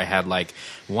haircut where I had like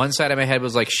one side of my head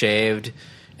was like shaved,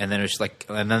 and then it was just like,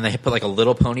 and then they put like a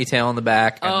little ponytail on the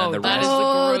back, and then the that rest. is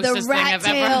Oh, the grossest the thing rat I've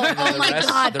tail. ever heard. Oh my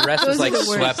God. The rest was Those like are the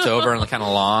worst. swept over and kind of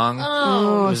long.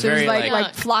 Oh, it was so it was very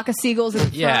like flock of seagulls in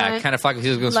front. yeah, kind of flocky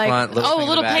goes Like- front. Oh, a thing in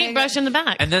little the back. paintbrush in the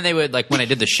back. And then they would like when I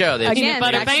did the show, they Again,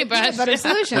 butter back to the paintbrush. peanut butter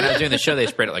solution. when I was doing the show, they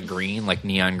sprayed it like green, like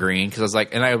neon green, because I was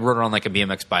like, and I rode on like a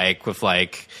BMX bike with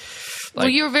like. Well,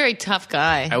 you're a very tough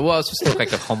guy. I was just look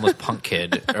like a homeless punk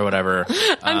kid or whatever.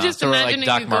 I'm just so we're, imagining like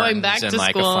Doc you going Martens back and to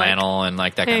like school, a like, flannel and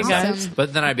like that "Hey, kind of guys." stuff.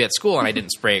 But then I'd be at school and I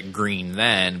didn't spray it green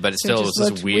then, but it still was just this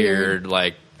looked weird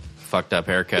like fucked up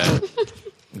haircut.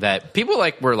 That people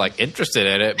like were like interested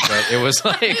in it, but it was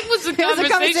like It was a It was a conversation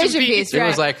conversation piece. piece. it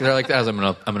was Right. like they're like I'm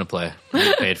gonna play.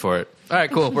 I paid for it. All right,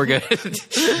 cool, we're good.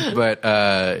 But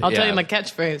I'll tell yeah. you my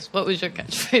catchphrase. What was your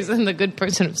catchphrase in The Good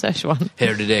Person of Szechuan?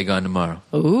 Hair today, gone tomorrow.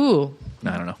 Ooh,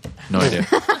 I don't know. No idea.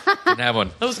 Didn't have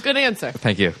one. that was a good answer.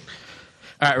 Thank you.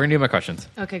 All right, we're gonna do my questions.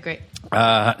 Okay, great.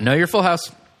 Know your Full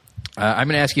House. I'm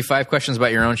going to ask you 5 questions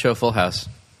about your own show, Full House.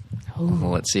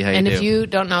 Well, let's see how you And do. if you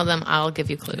don't know them, I'll give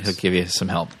you He'll clues. give you some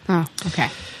help. Oh, okay.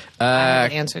 I have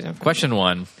the answers in front of me. Question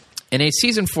 1. In a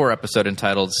season 4 episode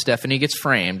entitled Stephanie Gets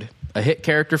Framed, a hit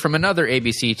character from another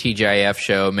ABC TGIF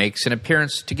show makes an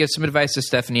appearance to give some advice to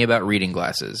Stephanie about reading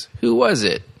glasses. Who was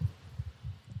it?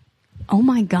 Oh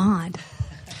my God.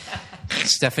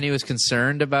 Stephanie was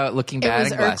concerned about looking It bad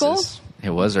was in glasses. Urkel? It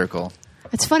was Urkel.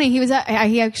 It's funny.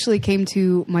 He actually came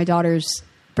to my daughter's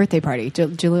birthday party.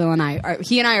 Jaleel and I.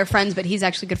 He and I are friends, but he's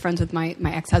actually good friends with my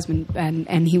ex-husband,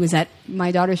 and he was at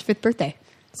my daughter's 5th birthday.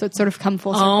 So it's sort of come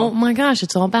full circle. Oh my gosh,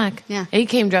 it's all back. Yeah. He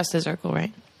came dressed as Urkel,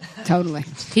 right? Totally.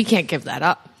 He can't give that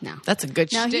up. No. That's a good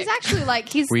No, shtick. he's actually like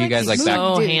he's. Were you guys like smooth that?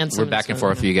 So dude. handsome. We're back and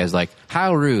forth. You guys like,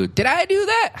 how rude. Did I do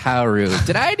that? How rude.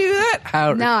 Did I do that? How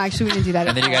rude. No, actually, we didn't do that.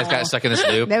 And then you guys got stuck in this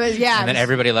loop. That was- yeah, And then it was-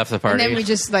 everybody left the And party. then we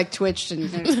just like twitched and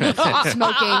smoking.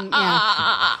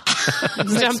 Yeah, It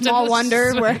was like Jumped Small in the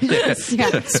Wonder. Where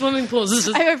yeah. Swimming pools. This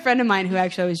is I have a friend of mine who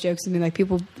actually always jokes with me, like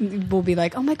people will be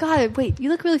like, "Oh my God, wait, you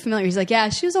look really familiar." He's like, "Yeah,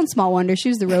 she was on Small Wonder. She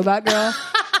was the robot girl."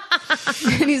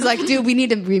 And he's like, "Dude, we need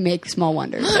to remake Small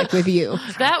Wonder like with you,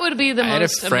 that would be the I had a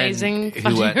most friend amazing who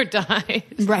Funny went- or Die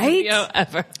Right? video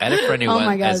ever. I had a friend who Oh my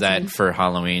went God, as that it's for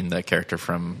Halloween, the character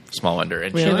from Small Wonder.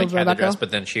 And she Really? like, had the Robot dress, girl?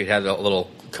 but then she had a little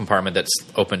compartment that's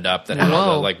opened up that had all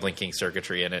Whoa. the like blinking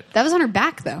circuitry in it. That was on her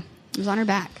back, though. It was on her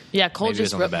back. Yeah, Cole Maybe it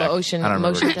was just on the ripped back. the ocean I don't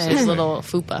remember motion to his little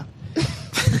fupa.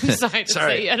 Sorry to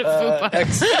say you had a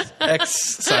fupa.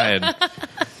 X sign.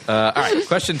 All right,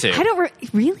 question 2. I don't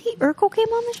really. Urkel came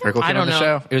on the show. Urkel I came don't on the know.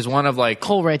 show. It was one of like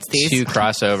Cole writes these. 2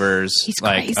 crossovers He's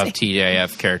like of crazy.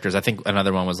 TJF characters. I think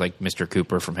another one was like Mr.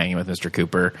 Cooper from Hanging with Mr.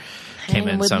 Cooper.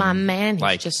 Hanging with my man. He's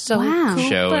like just so Wow.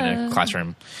 show in Cooper. a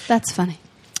classroom. That's funny.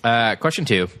 Question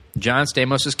 2. John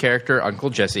Stamos' character, Uncle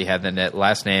Jesse, had the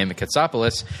last name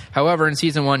Katsopoulos. However, in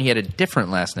season 1, he had a different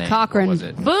last name. Cochran. What was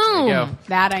it? Boom. There you go.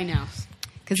 That I know.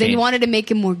 Because they Change. wanted to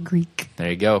make him more Greek. There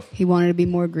you go. He wanted to be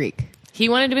more Greek. He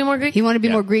wanted to be more Greek? He wanted to be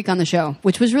Yeah. more Greek on the show,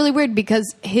 which was really weird because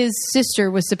his sister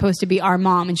was supposed to be our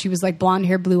mom, and she was like blonde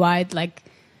hair, blue eyed, like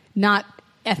not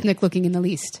ethnic looking in the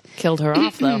least. Killed her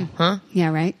off, though, huh? Yeah,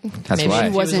 right. That's Maybe why.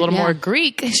 if he was a little Wasn't- more yeah.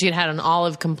 Greek, she'd had an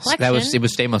olive complexion. It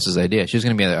was Stamos' idea. She was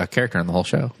going to be a character in the whole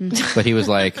show. But he was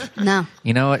like, No.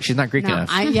 you know what? She's not Greek No, enough.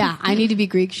 I need to be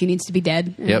Greek. She needs to be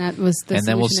dead. And Yep. that was the and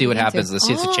then we'll solution see that what we came happens. to. Let's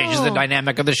see if it changes the Oh.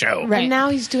 dynamic of the show. Right. And now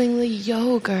he's doing the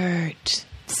yogurt.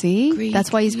 See, Greek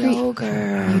that's why he's Greek.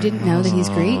 yogurt. You didn't know that he's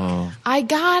Greek?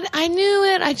 I knew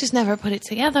it. I just never put it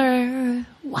together.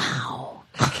 Wow.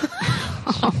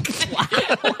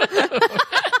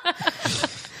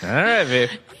 All right, babe.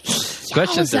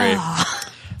 Question 3.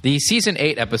 The season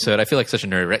 8 episode, I feel like such a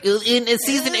nerd, right? In a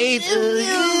season 8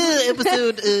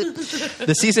 episode.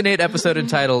 The season 8 episode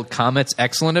entitled Comet's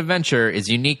Excellent Adventure is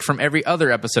unique from every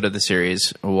other episode of the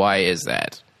series. Why is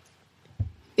that?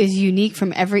 Is unique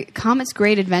from every Comet's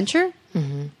Great Adventure.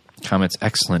 Comet's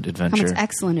Excellent Adventure. Comet's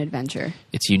Excellent Adventure.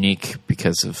 It's unique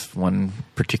because of one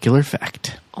particular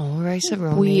fact. All right,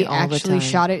 Saroni, We all the actually time.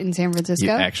 shot it in San Francisco.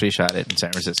 You actually shot it in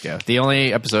San Francisco. The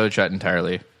only episode shot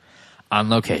entirely on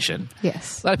location.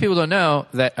 Yes. A lot of people don't know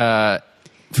that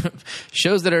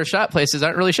shows that are shot places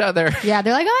aren't really shot there. Yeah,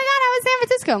 they're like, oh my god, I was San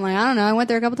Francisco. I'm like, I don't know. I went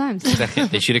there a couple times.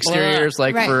 They shoot exteriors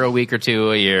like Right. for a week or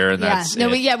two a year, and Yeah, that's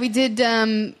no, it. we did.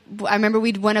 I remember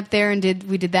we went up there and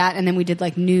we did that, and then we did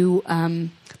like new,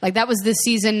 like that was this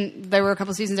season. There were a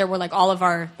couple seasons there where like all of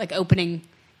our like opening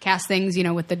cast things, you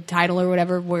know, with the title or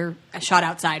whatever, were shot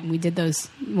outside, and we did those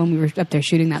when we were up there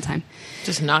shooting that time.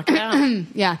 Just knock it out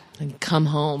Yeah, and come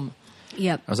home.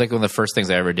 yep. I was like one of the first things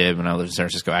I ever did when I was in San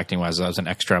Francisco acting wise. I was an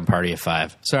extra on Party of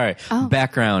Five. Sorry,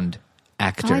 background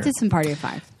actor. Oh, I did some Party of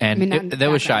Five. And not that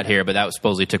was that shot bad. here, but that was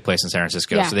supposedly took place in San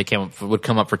Francisco. Yeah. So they would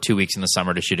come up for 2 weeks in the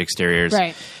summer to shoot exteriors.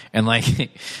 Right. And like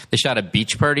they shot a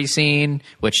beach party scene,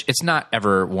 which it's not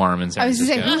ever warm in San I was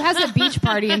Francisco. going to say, who has a beach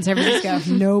party in San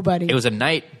Francisco? Nobody. It was a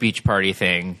night beach party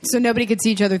thing. So nobody could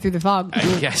see each other through the fog.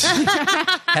 Yes.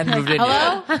 Hadn't moved in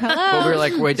yet. But we were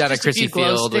like way down at Just a few Chrissy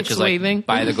glow Field, which sticks is like waving.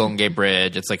 by the Golden Gate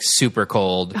Bridge. It's like super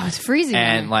cold. Oh, it's freezing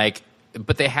And there. like,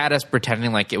 but they had us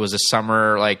pretending like it was a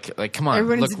summer, like come on,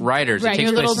 Everyone's- look, writers. right, It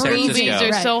takes your place Little in San movies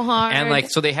Francisco. are so hard. And like,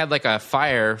 so they had like a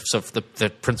fire. So if the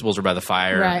principals were by the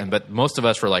fire, Right. but most of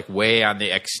us were like way on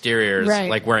the exteriors, Right.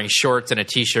 like wearing shorts and a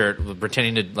t-shirt,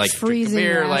 pretending to like Freezing drink a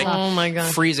beer, your ass like off. Oh, my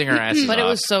God. freezing our asses But it off.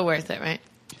 was so worth it, right?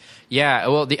 Yeah,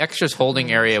 well, the extras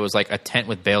holding area was like a tent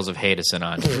with bales of hay to sit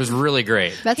on. It was really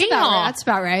great. That's about Hee-haw. right. That's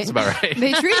about right. That's about right.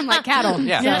 They treat them like cattle.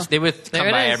 Yeah, So, they would There come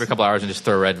it by is. every couple hours and just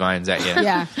throw red vines at you.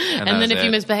 yeah. And, And that then was if you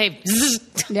it. misbehave,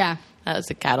 Yeah. that was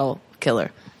a cattle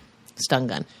killer. Stun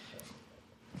gun.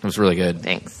 It was really good.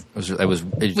 Thanks. It was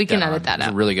We can edit that It was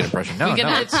out. a really good impression. No, We can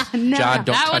no. edit- No. John,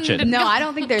 don't That touch one it. No, I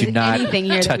don't think there's Do not anything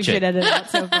here that we touch should it. edit out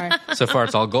so far. So far,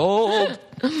 it's all gold.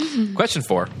 Question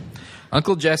 4.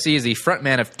 Uncle Jesse is the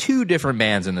frontman of 2 different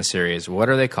bands in the series. What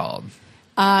are they called?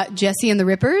 Jesse and the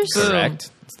Rippers. Correct.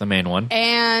 It's the main one.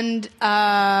 And,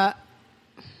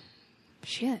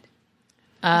 shit. Jesse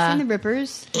and the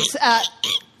Rippers.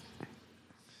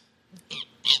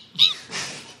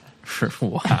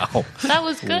 Wow. That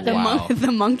was good. Wow.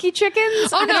 The Monkey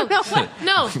Chickens? Oh, I don't know no. what.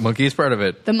 No. Monkey's part of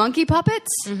it. The Monkey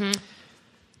Puppets?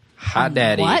 Hot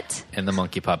Daddy What? and the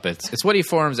Monkey Puppets. It's what he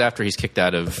forms after he's kicked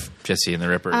out of Jesse and the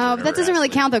Rippers. or Oh, whatever that doesn't really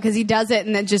Ashley. count though, because he does it,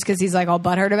 and then just because he's like all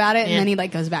butthurt about it, Yeah. and then he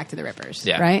like goes back to the Rippers,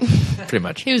 Yeah. right? Pretty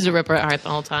much. He was a ripper at heart the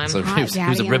whole time. So Hot he was a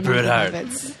Daddy and the ripper at Monkey heart.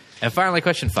 Puppets. And finally,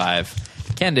 question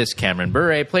 5. Candace Cameron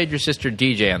Bure played your sister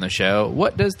DJ on the show.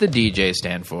 What does the DJ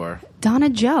stand for? Donna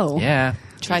Joe. Yeah.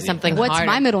 Try Easy. something What's harder.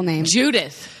 my middle name?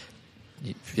 Judith.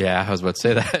 Yeah, I was about to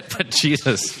say that, but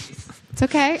Jesus. It's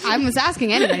okay. I was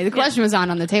asking anyway. The question was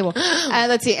on the table.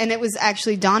 Let's see, and it was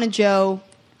actually Donna Joe.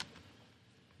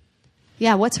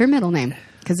 Yeah, what's her middle name?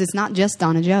 Because it's not just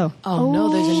Donna Joe. Oh, no,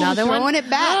 there's another one. Throwing it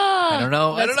back. I don't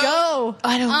know. Let's go.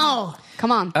 I don't Oh,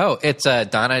 come on. Oh, it's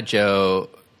Donna Joe,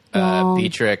 Wrong.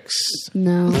 Beatrix,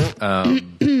 No,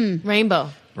 Rainbow.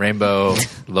 Rainbow,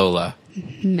 Lola.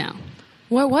 no.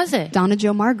 What was it? Donna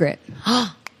Joe Margaret.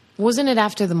 Wasn't it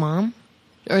after the mom?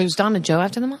 Or was Donna Joe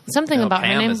after the mom? Something No, about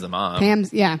Pam her name. is the mom.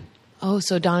 Pam's, yeah. Oh,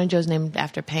 so Donna Joe's named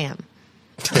after Pam.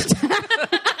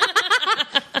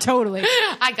 Totally.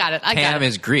 I got it. I Pam got it.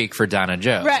 is Greek for Donna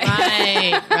Joe. Right.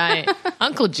 Right, right.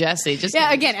 Uncle Jesse just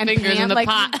Yeah, again, and fingers Pam, in the like-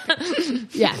 pot.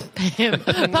 Yeah.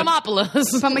 Pomopoulos.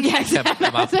 Yeah,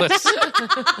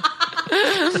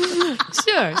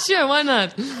 exactly. Sure, why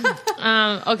not?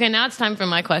 Okay, now it's time for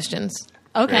my questions.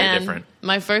 Okay. Very And different.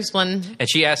 my first one, And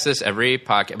she asks this every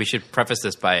podcast. We should preface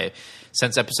this by,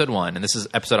 since episode 1, and this is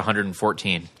episode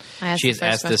 114, I asked she the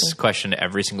has first asked this question to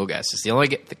every single guest. It's the only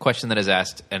the question that is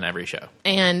asked in every show.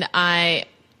 and I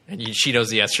She knows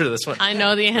the answer to this one.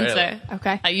 know the answer. Really?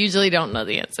 Okay. I usually don't know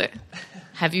the answer.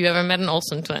 Have you ever met an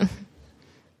Olsen twin?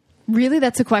 Really?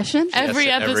 That's a question? Every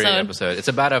Yes, episode. Every episode. It's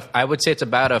about I would say it's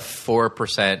about a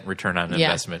 4% return on Yeah.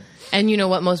 investment. And you know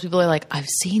what? Most people are like, I've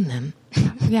seen them.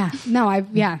 Yeah. No,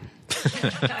 yeah.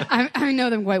 I know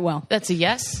them quite well. That's a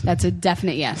yes. That's a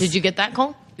definite yes. Did you get that,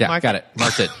 Cole? Yeah, Mark got it.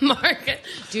 Marked it. Mark it.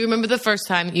 Do you remember the first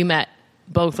time you met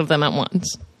both of them at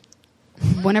once?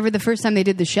 Whenever the first time they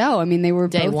did the show, I mean, they were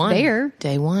Day both one. there.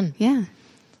 Day one. Yeah.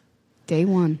 Day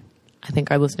one. I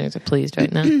think our listeners are pleased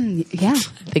right now. Yeah.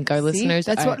 I think our listeners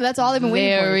that's are what- that's all they've been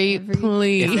waiting for. very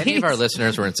pleased. If any of our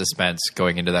listeners were in suspense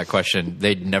going into that question,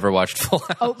 they'd never watched Full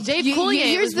House. Oh, Dave you- Coulier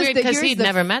here's was weird 'cause here's he'd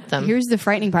never met them. Here's the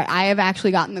frightening part. I have actually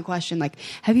gotten the question, like,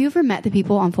 have you ever met the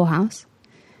people on Full House?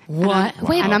 What?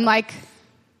 Wait, And I'm like,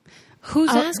 who's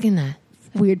asking that?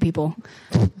 weird people.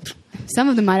 Some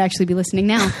of them might actually be listening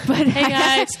now. But Hey,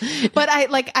 guys. but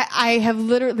I have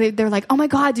literally, they're like, oh my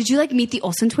God, did you like meet the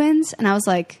Olsen twins? And I was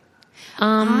like,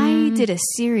 I did a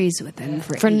series with them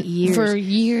for 8 years. For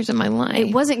years of my life.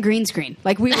 It wasn't green screen.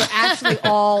 Like, we were actually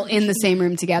all in the same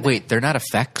room together. Wait, they're not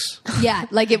effects? Yeah,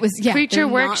 like it was, yeah. Creature they're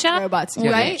not Workshop? robots,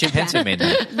 Yeah, right? Jim Henson made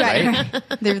that, right?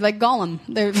 Right. They're like Gollum.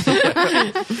 They're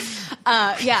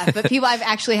yeah, but people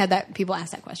people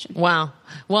ask that question. Wow.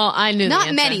 Well, I knew the Not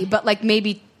answer. many, but like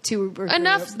maybe 2 or 3.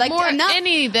 Enough, more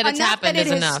any that it's happened that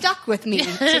is it has enough. stuck with me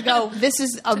to go. This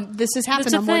has happened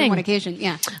It's a on more than thing. one occasion.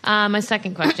 Yeah. My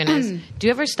second question is: do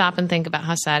you ever stop and think about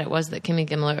how sad it was that Kimmy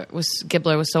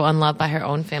Gibbler was so unloved by her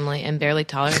own family and barely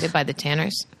tolerated by the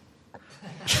Tanners?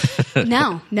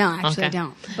 No, actually, Okay. I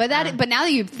don't. But but now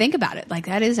that you think about it, like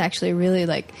that is actually really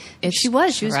like It's she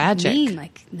was tragic. mean.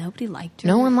 Like nobody liked her.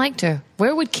 No one liked her.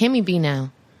 Where would Kimmy be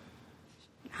now?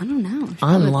 I don't know.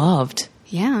 Unloved.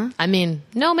 Yeah. I mean,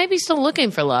 no, maybe still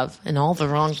looking for love in all the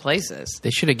wrong places. They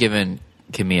should have given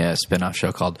Kimmy a spin-off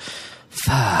show called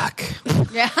Fuck.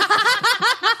 Yeah.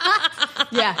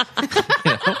 Yeah.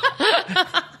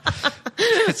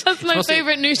 That's my supposed to-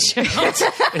 favorite news show.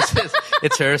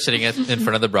 It's her sitting in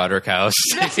front of the Broderick house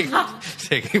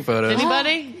taking photos,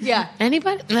 Anybody? Yeah.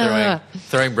 Anybody?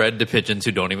 throwing bread to pigeons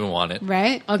who don't even want it.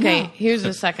 Right? Okay, No. here's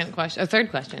a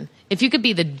third question. If you could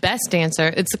be the best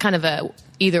dancer, it's kind of a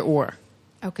either or.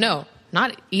 Okay. No,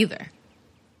 not either.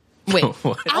 Wait.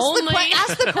 What?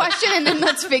 Ask the question and then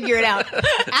let's figure it out.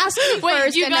 Ask me Wait,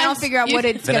 first you and then I'll guys- figure out what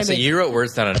it's going to Vanessa, be. you wrote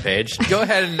words down on a page. Go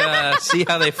ahead and see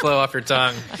how they flow off your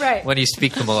tongue Right. when you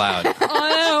speak them aloud. It's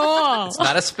Oh,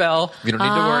 not a spell. You don't need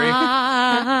to worry.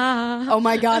 Oh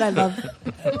my God, I love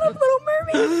Little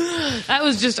Mermaid. that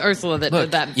was just Ursula that Look,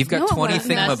 did that. you've got No, it 20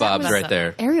 wasn't. thingamabobs That's- right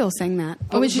there. Ariel sang that.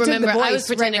 But when she took the remember, I voice, was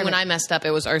pretending right, when right. I messed up,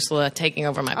 it was Ursula taking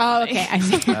over my Oh, body. okay. I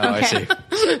see. Oh, I see.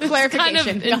 Kind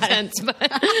Clarification. of Got it. intense, but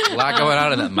A lot going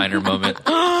on in that minor moment.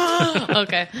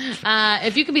 okay.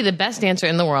 If you could be the best dancer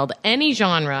in the world, any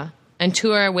genre, and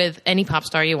tour with any pop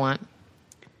star you want,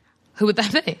 who would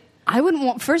that be? I wouldn't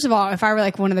want, first of all, if I were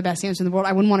like one of the best dancers in the world,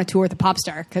 I wouldn't want to tour with a pop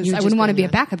star because You I just wouldn't want to be a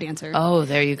wouldn't. backup dancer. Oh,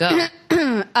 there you go.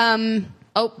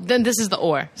 Oh, then this is the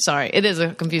or. Sorry, it is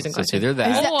a confusing So it's question. either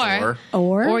that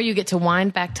Or? you get to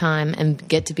wind back time and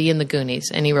get to be in the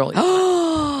Goonies, any role.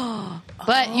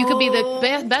 But you could be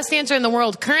the best dancer in the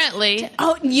world currently.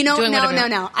 Oh, you know, Doing whatever.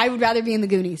 no. I would rather be in the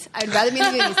Goonies. I'd rather be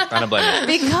in the Goonies. I don't blame you.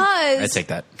 Because I take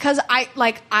that. Because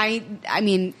I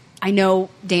mean, I know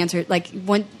dancers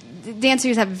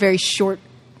dancers have a very short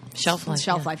Shelf life.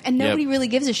 shelf yeah. life, and nobody really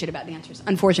gives a shit about dancers.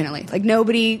 Unfortunately, like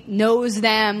nobody knows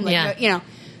them. Like, Yeah. you know,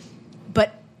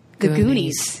 but the Goonies.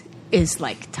 Goonies is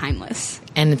like timeless.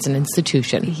 And it's an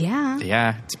institution. Yeah,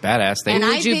 Yeah, it's badass. They, And Who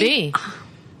I would you think- be?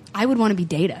 I would want to be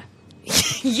Data.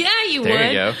 Yeah, you There would.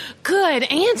 you go. Good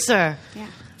answer. Yeah,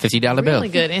 $50 bill. Really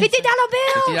good answer. $50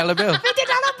 bill. $50 bill.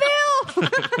 $50 bill.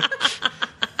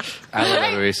 I love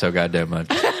that movie so goddamn much.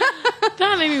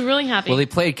 That made me really happy. Well, he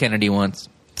played Kennedy once.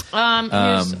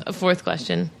 Here's a fourth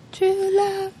question. True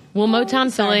love. Will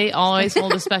Motown Philly always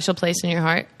hold a special place in your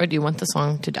heart, or do you want the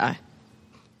song to die?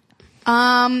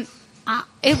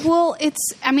 It will.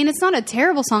 I mean, it's not a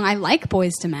terrible song. I like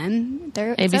Boys to Men.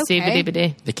 It's ABC, okay.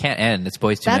 BD. They can't end. It's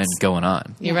Boys to Men That's- going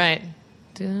on. You're right.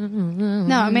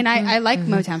 No, I mean, I like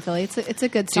Motown Philly. It's a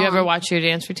good Do song. you ever watch your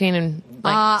dance routine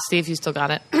and Steve, you still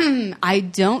got it? I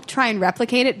don't try and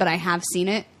replicate it, but I have seen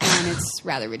it, and it's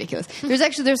rather ridiculous.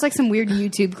 There's like some weird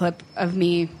YouTube clip of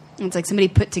me. It's like somebody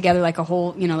put together like a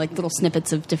whole, like little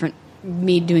snippets of different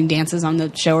me doing dances on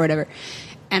the show or whatever.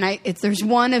 And there's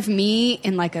one of me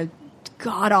in like a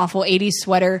god awful 80s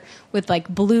sweater with like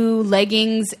blue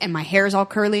leggings, and my hair's all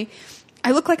curly.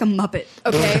 I look like a Muppet,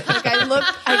 okay? Like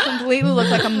I completely look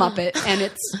like a Muppet,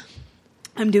 and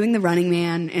I'm doing the Running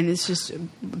Man, and it's just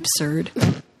absurd.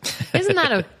 Isn't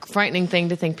that a frightening thing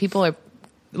to think people are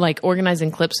like organizing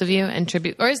clips of you and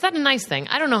tribute, or is that a nice thing?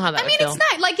 I don't know how that I mean, would feel. it's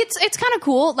not like it's kind of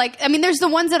cool. Like, I mean, there's the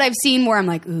ones that I've seen where I'm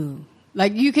like, ooh.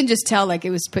 Like, you can just tell, like, it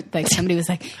was put, like, somebody was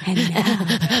like, and now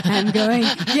I'm going,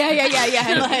 yeah.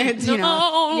 And like, it's,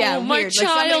 No, yeah, my weird. Like,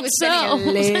 somebody child was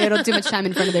spending a little too much time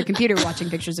in front of their computer watching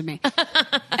pictures of me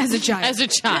as a child. As a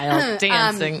child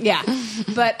dancing. Yeah.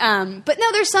 But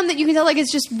no, there's some that you can tell, like,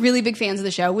 it's just really big fans of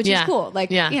the show, which Yeah. is cool.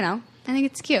 Like, Yeah. I think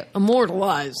it's cute.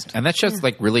 Immortalized. And that show's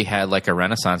like really had like a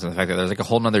renaissance in the fact that there's like a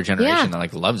whole nother generation Yeah. that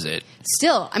like loves it.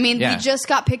 Still, I mean, Yeah. we just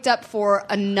got picked up for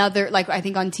another, like, I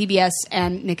think on TBS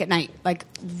and Nick at Night, like,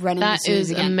 running That the series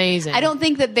is again. amazing. I don't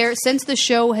think that since the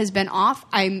show has been off,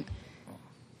 I'm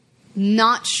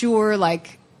not sure,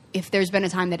 like, if there's been a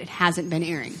time that it hasn't been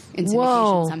airing in syndication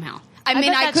Whoa. somehow. I bet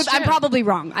mean, that's I'm true. probably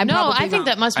wrong. I'm No, probably I think wrong.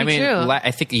 that must be I mean, true.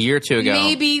 I think a year or two ago.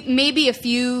 maybe a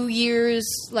few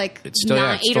years, like, It's still-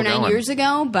 yeah, it's 8 or still 9 going. years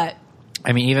ago, but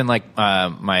I mean, even like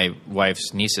my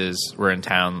wife's nieces were in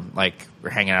town, like we're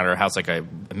hanging out at her house like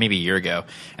maybe a year ago,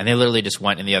 and they literally just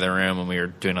went in the other room when we were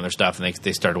doing other stuff, and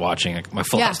they started watching like, my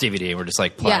Full Yeah. House DVD, and we're just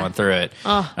like plowing Yeah. through it.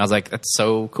 And I was like, that's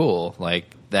so cool, like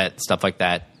that stuff like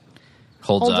that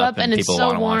holds up, and it's people so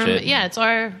want to warm. watch it. Yeah, it's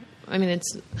our. I mean, I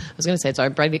was going to say it's our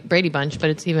Brady Bunch, but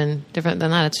it's even different than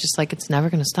that. It's just like it's never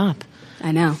going to stop.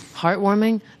 I know.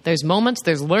 Heartwarming. There's moments.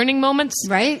 There's learning moments.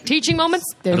 Right. Teaching moments.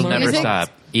 There's It'll never music. stop.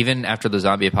 Even after the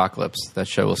zombie apocalypse, that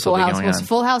show will still Full be House, going on.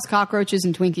 Full House, cockroaches,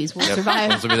 and Twinkies will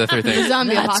survive. Those will be the three the things.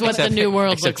 zombie That's apocalypse. what the new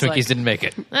world Except looks Twinkies like. didn't make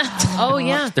it. Oh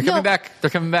yeah. They're coming back. They're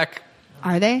coming back.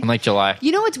 Are they? in like July.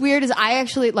 You know what's weird is I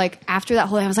actually, like, after that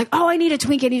whole day, I was like, oh, I need a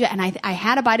Twinkie. I need it. And I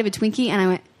had a bite of a Twinkie, and I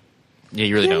went, Yeah,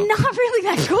 you really they're don't. not really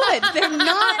that good. They're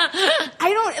not. I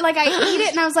don't, like, I eat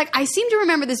it, and I was like, I seem to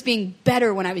remember this being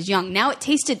better when I was young. Now it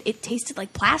tasted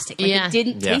like plastic. Like, Yeah. it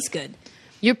didn't Yeah. taste good.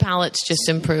 Your palate's just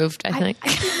improved, I think.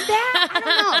 I don't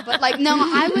know. But, like, no,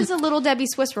 I was a little Debbie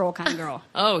Swiss roll kind of girl.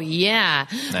 Oh, yeah.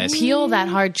 Nice. Peel that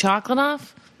hard chocolate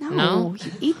off? No,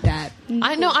 you eat that.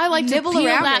 I know. I like to Nibble peel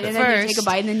around that it, and then you first. take a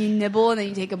bite, and then you nibble, and then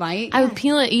you take a bite. I would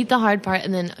peel it, eat the hard part,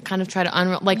 and then kind of try to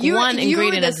unroll, like one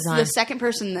ingredient at a time. the second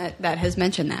person that has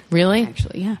mentioned that. Really?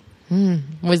 Actually, yeah.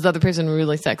 Was the other person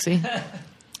really sexy?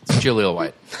 It's Jaleel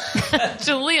White.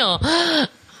 Jaleel.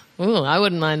 Ooh, I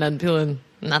wouldn't mind unpeeling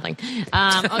nothing.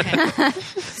 Okay.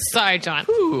 Sorry, John.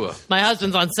 Ooh. My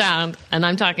husband's on sound, and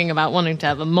I'm talking about wanting to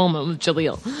have a moment with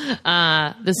Jaleel.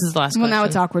 This is the last question. Well, now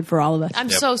it's awkward for all of us. I'm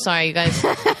so sorry, you guys.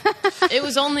 It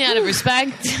was only out of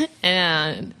respect.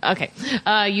 And okay,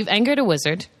 you've angered a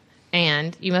wizard,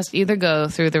 and you must either go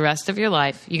through the rest of your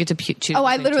life. You get to choose. Oh,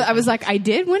 I between literally, two I was like, I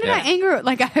did? When did Yeah. I anger?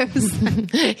 Like, I was.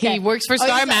 things. He works for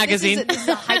Star Magazine. This is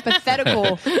a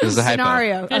hypothetical is a hypo.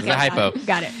 scenario. This is a hypo.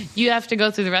 Got it. You have to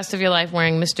go through the rest of your life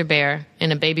wearing Mr. Bear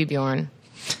and a baby Bjorn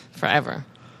forever.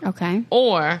 Okay.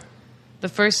 Or the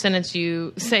first sentence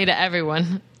you say to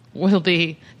everyone will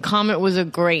be, Comet was a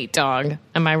great dog.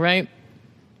 Am I right?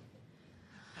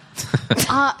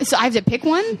 So I have to pick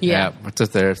one? Yeah. What's up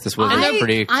there? This was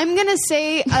pretty. I'm gonna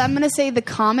say the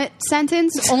Comet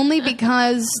sentence only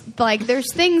because, like,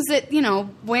 there's things that, you know,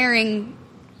 wearing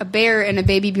a bear and a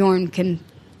baby Bjorn can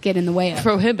get in the way of.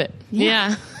 Prohibit.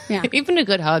 Yeah. Yeah. Even a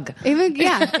good hug. Even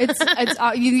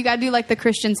it's you got to do like the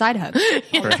Christian side hug.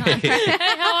 Right.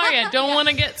 Hey, how are you? Don't want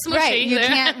to get smushy. Right, you there.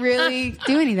 can't really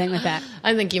do anything with that.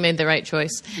 I think you made the right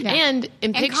choice. Yeah. And in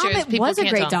And pictures, Comet people was a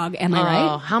can't great tell. dog, am I Oh,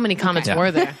 right? how many comets Okay.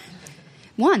 were there?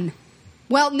 One.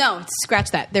 Well, no,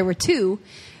 scratch that. There were two.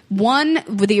 One,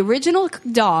 the original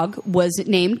dog was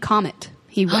named Comet.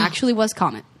 He actually was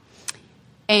Comet.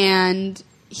 And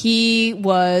he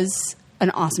was an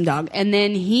awesome dog. And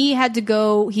then he had to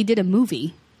go, he did a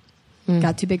movie.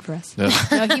 Got too big for us. No.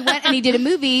 No, he went and he did a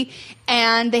movie,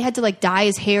 and they had to, like, dye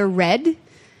his hair red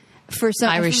for some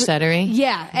Irish settery.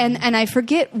 Yeah, and I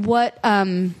forget what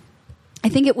I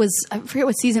forget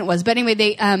what season it was, but anyway,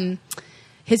 they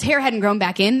his hair hadn't grown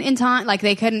back in time. Like,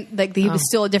 they couldn't, like, he was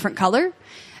still a different color.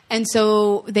 And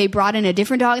so they brought in a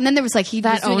different dog, and then there was, like, he was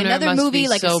That doing owner another must movie, be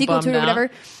like a so sequel to it or bummed out.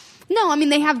 whatever. No, I mean,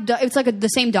 they have, it's like the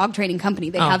same dog training company.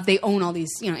 They Oh. they own all these,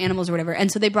 you know, animals or whatever.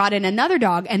 And so they brought in another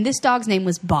dog, and this dog's name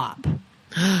was Bob.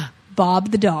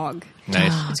 Bob the dog.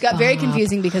 Nice. It got very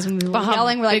confusing because when we were Bob.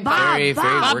 yelling, we're like, Big Bob, very, Bob,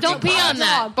 very Bob, working don't pee class. on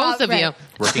that. Bob, Both of right. you.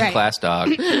 Working Right. class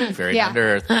dog. Very Yeah. down to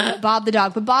earth. Bob the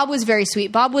dog. But Bob was very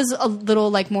sweet. Bob was a little,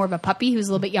 like, more of a puppy. He was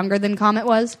a little bit younger than Comet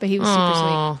was, but he was super sweet.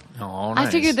 Oh, Oh, I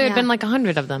nice. figured there had Yeah. been like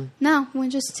 100 of them. No, well,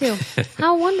 just two.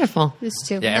 How wonderful. Just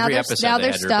two. Yeah, every episode now they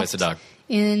they're had to replace a stuffed dog.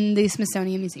 in the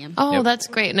Smithsonian Museum. Oh, Yep. that's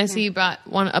great. And I see you brought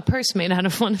a purse made out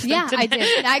of one of them Yeah, I today.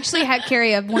 did. I actually had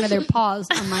carry one of their paws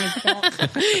on my belt.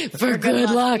 For good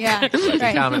luck. Yeah,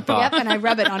 right. Comet paw. Yep, and I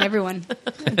rub it on everyone.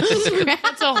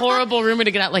 That's a horrible rumor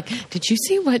to get out. Like, did you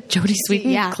see what Jodie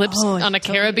Sweeten Yeah. clips Oh, on a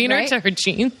totally, carabiner right? to her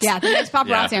jeans? Yeah, the next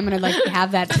paparazzi, Yeah. I'm gonna, like,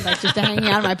 have that, like, just hanging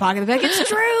out of my pocket. Be like, it's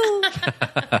true.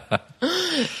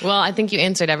 Well, I think you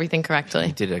answered everything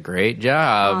correctly. Did a great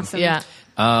job. Awesome. Yeah.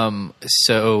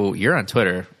 So you're on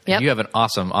Twitter. Yep. You have an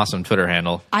awesome Twitter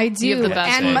handle. I You have do. the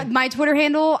best And one. my Twitter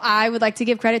handle, I would like to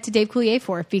give credit to Dave Coulier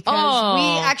for, because Oh.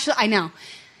 we actually, I know,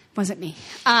 wasn't me.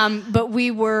 But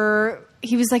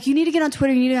he was like, you need to get on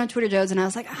Twitter, Jodes. And I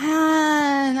was like,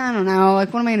 I don't know.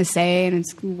 Like, what am I going to say? And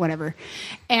it's whatever.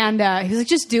 And he was like,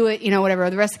 just do it, whatever.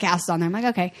 The rest of the cast is on there. I'm like,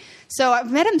 okay. So I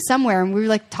met him somewhere, and we were,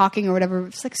 like, talking or whatever. It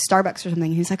was like Starbucks or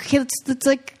something. He's like, okay, let's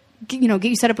like, get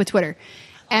you set up with Twitter.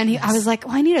 And I was like,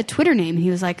 I need a Twitter name. And he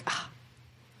was like,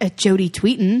 Jodie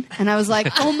Tweeten. And I was like,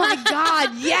 oh my God,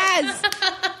 yes.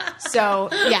 So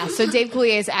Dave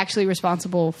Coulier is actually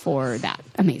responsible for that.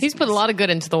 Amazing. He's put a lot of good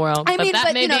into the world. I mean,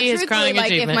 that may be his truthfully, crowning like,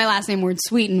 if achievement. my last name were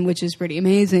Sweeten, which is pretty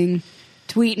amazing,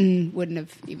 Tweeten wouldn't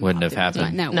have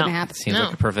happened. No, No. wouldn't have happened. Seems No.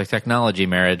 like a perfect technology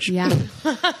marriage. Yeah.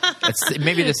 It's,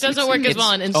 maybe this Doesn't work as it's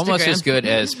well on almost Instagram. as good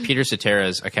as Peter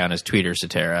Cetera's account as Tweeter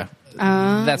Cetera.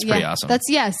 That's pretty Yeah.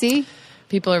 awesome. See?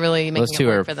 People are really making Those two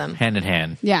it are work for them. hand in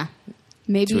hand. Yeah.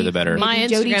 Maybe Two of the better. maybe My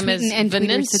Jodie Instagram is Tweeten and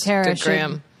Tweeter Cetera should,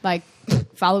 Vaninstagram. like,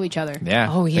 follow each other. Yeah.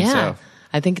 Oh, I think yeah. so.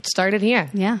 I think it started here.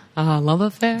 Yeah. Love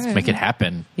affair. Make it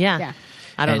happen. Yeah. Yeah.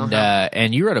 I don't And know how.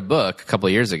 and you wrote a book a couple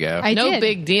of years ago. I No did.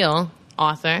 big deal.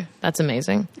 Author. That's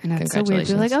amazing. And that's so weird. Congratulations.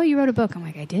 They're like, oh, you wrote a book. I'm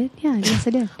like, I did? Yeah, I guess I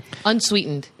did.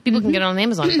 Unsweetened. People can get it on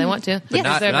Amazon if they want to. but Yes.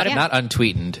 not Is there a better- not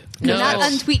untweetened. No. not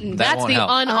That's- untweetened. that That's won't the help.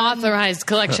 unauthorized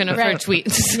collection of her Right.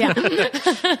 tweets.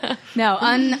 Yeah. No,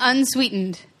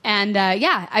 unsweetened. And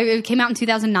it came out in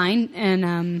 2009,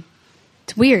 and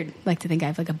it's weird, like to think I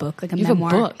have like a book, like a You have a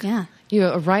memoir. book. Yeah.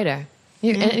 You're a writer.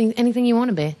 You're anything you want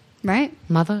to be. Right.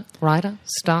 Mother, writer,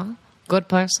 star, good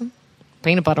person,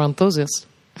 peanut butter enthusiast.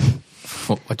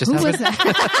 What just Who was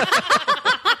happened? that?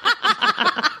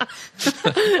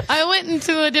 I went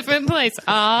into a different place. Oh,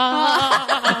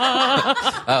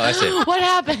 I see. What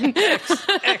happened?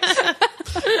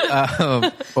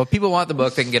 Well, people want the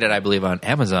book. They can get it, I believe, on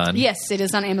Amazon. Yes, it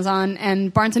is on Amazon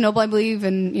and Barnes and Noble, I believe,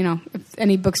 and if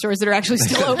any bookstores that are actually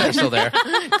still open. They're still there.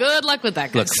 Good luck with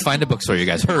that. Look, guys. find a bookstore, you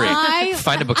guys. Hurry.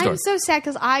 Find a bookstore. I'm so sad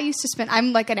because I used to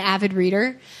I'm like an avid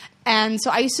reader. And so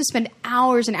I used to spend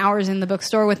hours and hours in the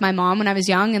bookstore with my mom when I was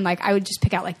young. And like, I would just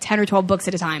pick out like 10 or 12 books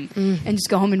at a time and just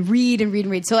go home and read and read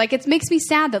and read. So like, it makes me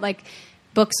sad that like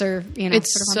books are,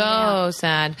 It's sort of on the way out. so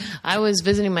sad. I was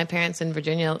visiting my parents in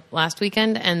Virginia last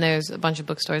weekend, and there's a bunch of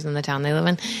bookstores in the town they live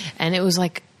in, and it was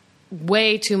like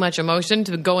way too much emotion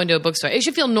to go into a bookstore. It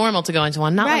should feel normal to go into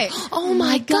one, not Right. like, oh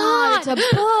my God, it's a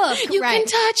book. you Right. can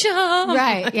touch them.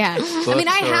 Right, yeah. I mean,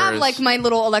 I have Bookstores. like my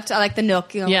little like the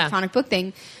Nook, Yeah. electronic book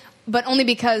thing, but only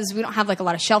because we don't have like a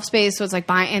lot of shelf space. So it's like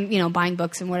buying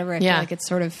books and whatever. I Yeah. feel like it's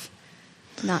sort of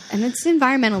not, and it's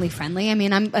environmentally friendly. I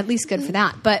mean, I'm at least good for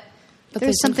that, but there's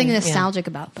there's something something- nostalgic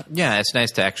about books. Yeah, it's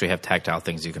nice to actually have tactile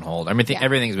things you can hold. I mean, Yeah.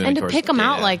 everything's moving And to towards pick them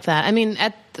out data. like that. I mean,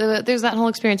 there's that whole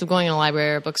experience of going in a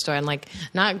library or a bookstore and like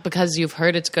not because you've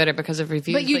heard it's good or because of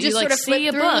reviews, But you just like sort of see flip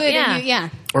a through book. it, Yeah. and yeah.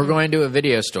 Or going to a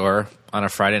video store on a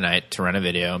Friday night to rent a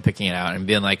video and picking it out and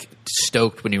being like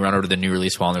stoked when you run over to the new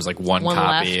release wall and there's like one One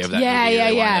copy left. of that Yeah, movie. yeah,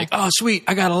 They want, yeah. Like, oh, sweet,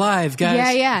 I got Alive, guys.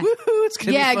 Yeah, yeah. Woohoo, it's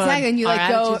gonna Yeah, be fun. exactly. And you Our like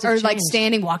go attitudes have or like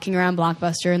changed. walking around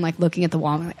Blockbuster and like looking at the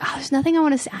wall and like, oh, there's nothing I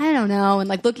want to see. I don't know. And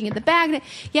like looking at the bag.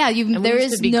 Yeah, And we there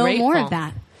used is to be no grateful more of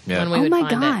that. Yeah. When we Oh would my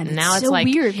find God, it. And now it's it's so like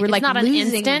weird. We're it's like not an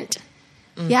losing- instant.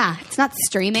 Yeah, it's not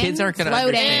streaming. Kids aren't going to Slow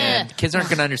down. understand. Kids aren't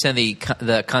going to understand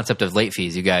the concept of late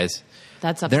fees, you guys.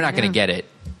 That's They're not going to get it.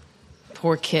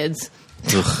 Poor kids.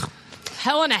 Ugh.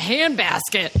 Hell in a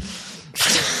handbasket.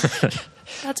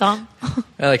 That's all.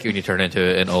 I like it when you turn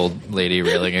into an old lady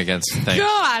railing against things.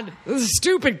 God, those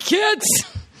stupid kids.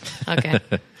 Okay.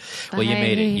 Well, you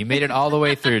made it. You made it all the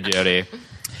way through, Jody.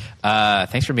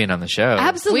 Thanks for being on the show.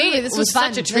 Absolutely, We- this it was was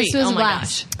fun. such a treat. This was Oh a my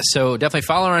blast. So definitely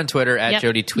follow her on Twitter at Yep.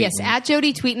 Jody Tweeten. Yes, at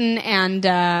Jody Tweeten, and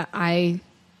I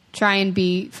try and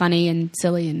be funny and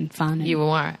silly and fun. And, You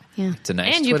are. yeah, It's a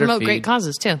nice And you Twitter promote feed. great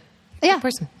causes too. yeah. Good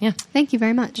person. Yeah. Thank you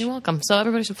very much. You're welcome. So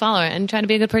everybody should follow her and try to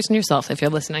be a good person yourself if you're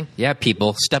listening. Yeah,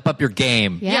 people, step up your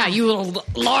game. Yeah. you little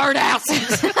lard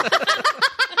asses.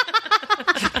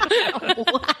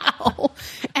 Wow.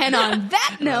 And on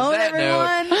that note, that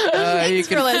everyone, note, thanks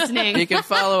for listening. You can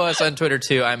follow us on Twitter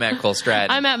too. I'm at Cole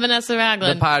Stratton. I'm at Vanessa The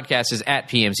Ragland. podcast is at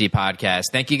PMC Podcast.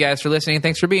 Thank you guys for listening.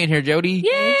 Thanks for being here, Jody.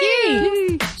 Thank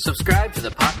you. Subscribe to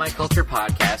the Pop My Culture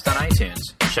Podcast on iTunes.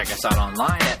 Check us out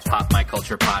online at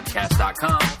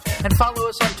popmyculturepodcast.com and follow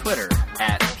us on Twitter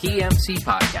at PMC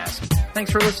Podcast.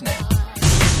 Thanks for listening.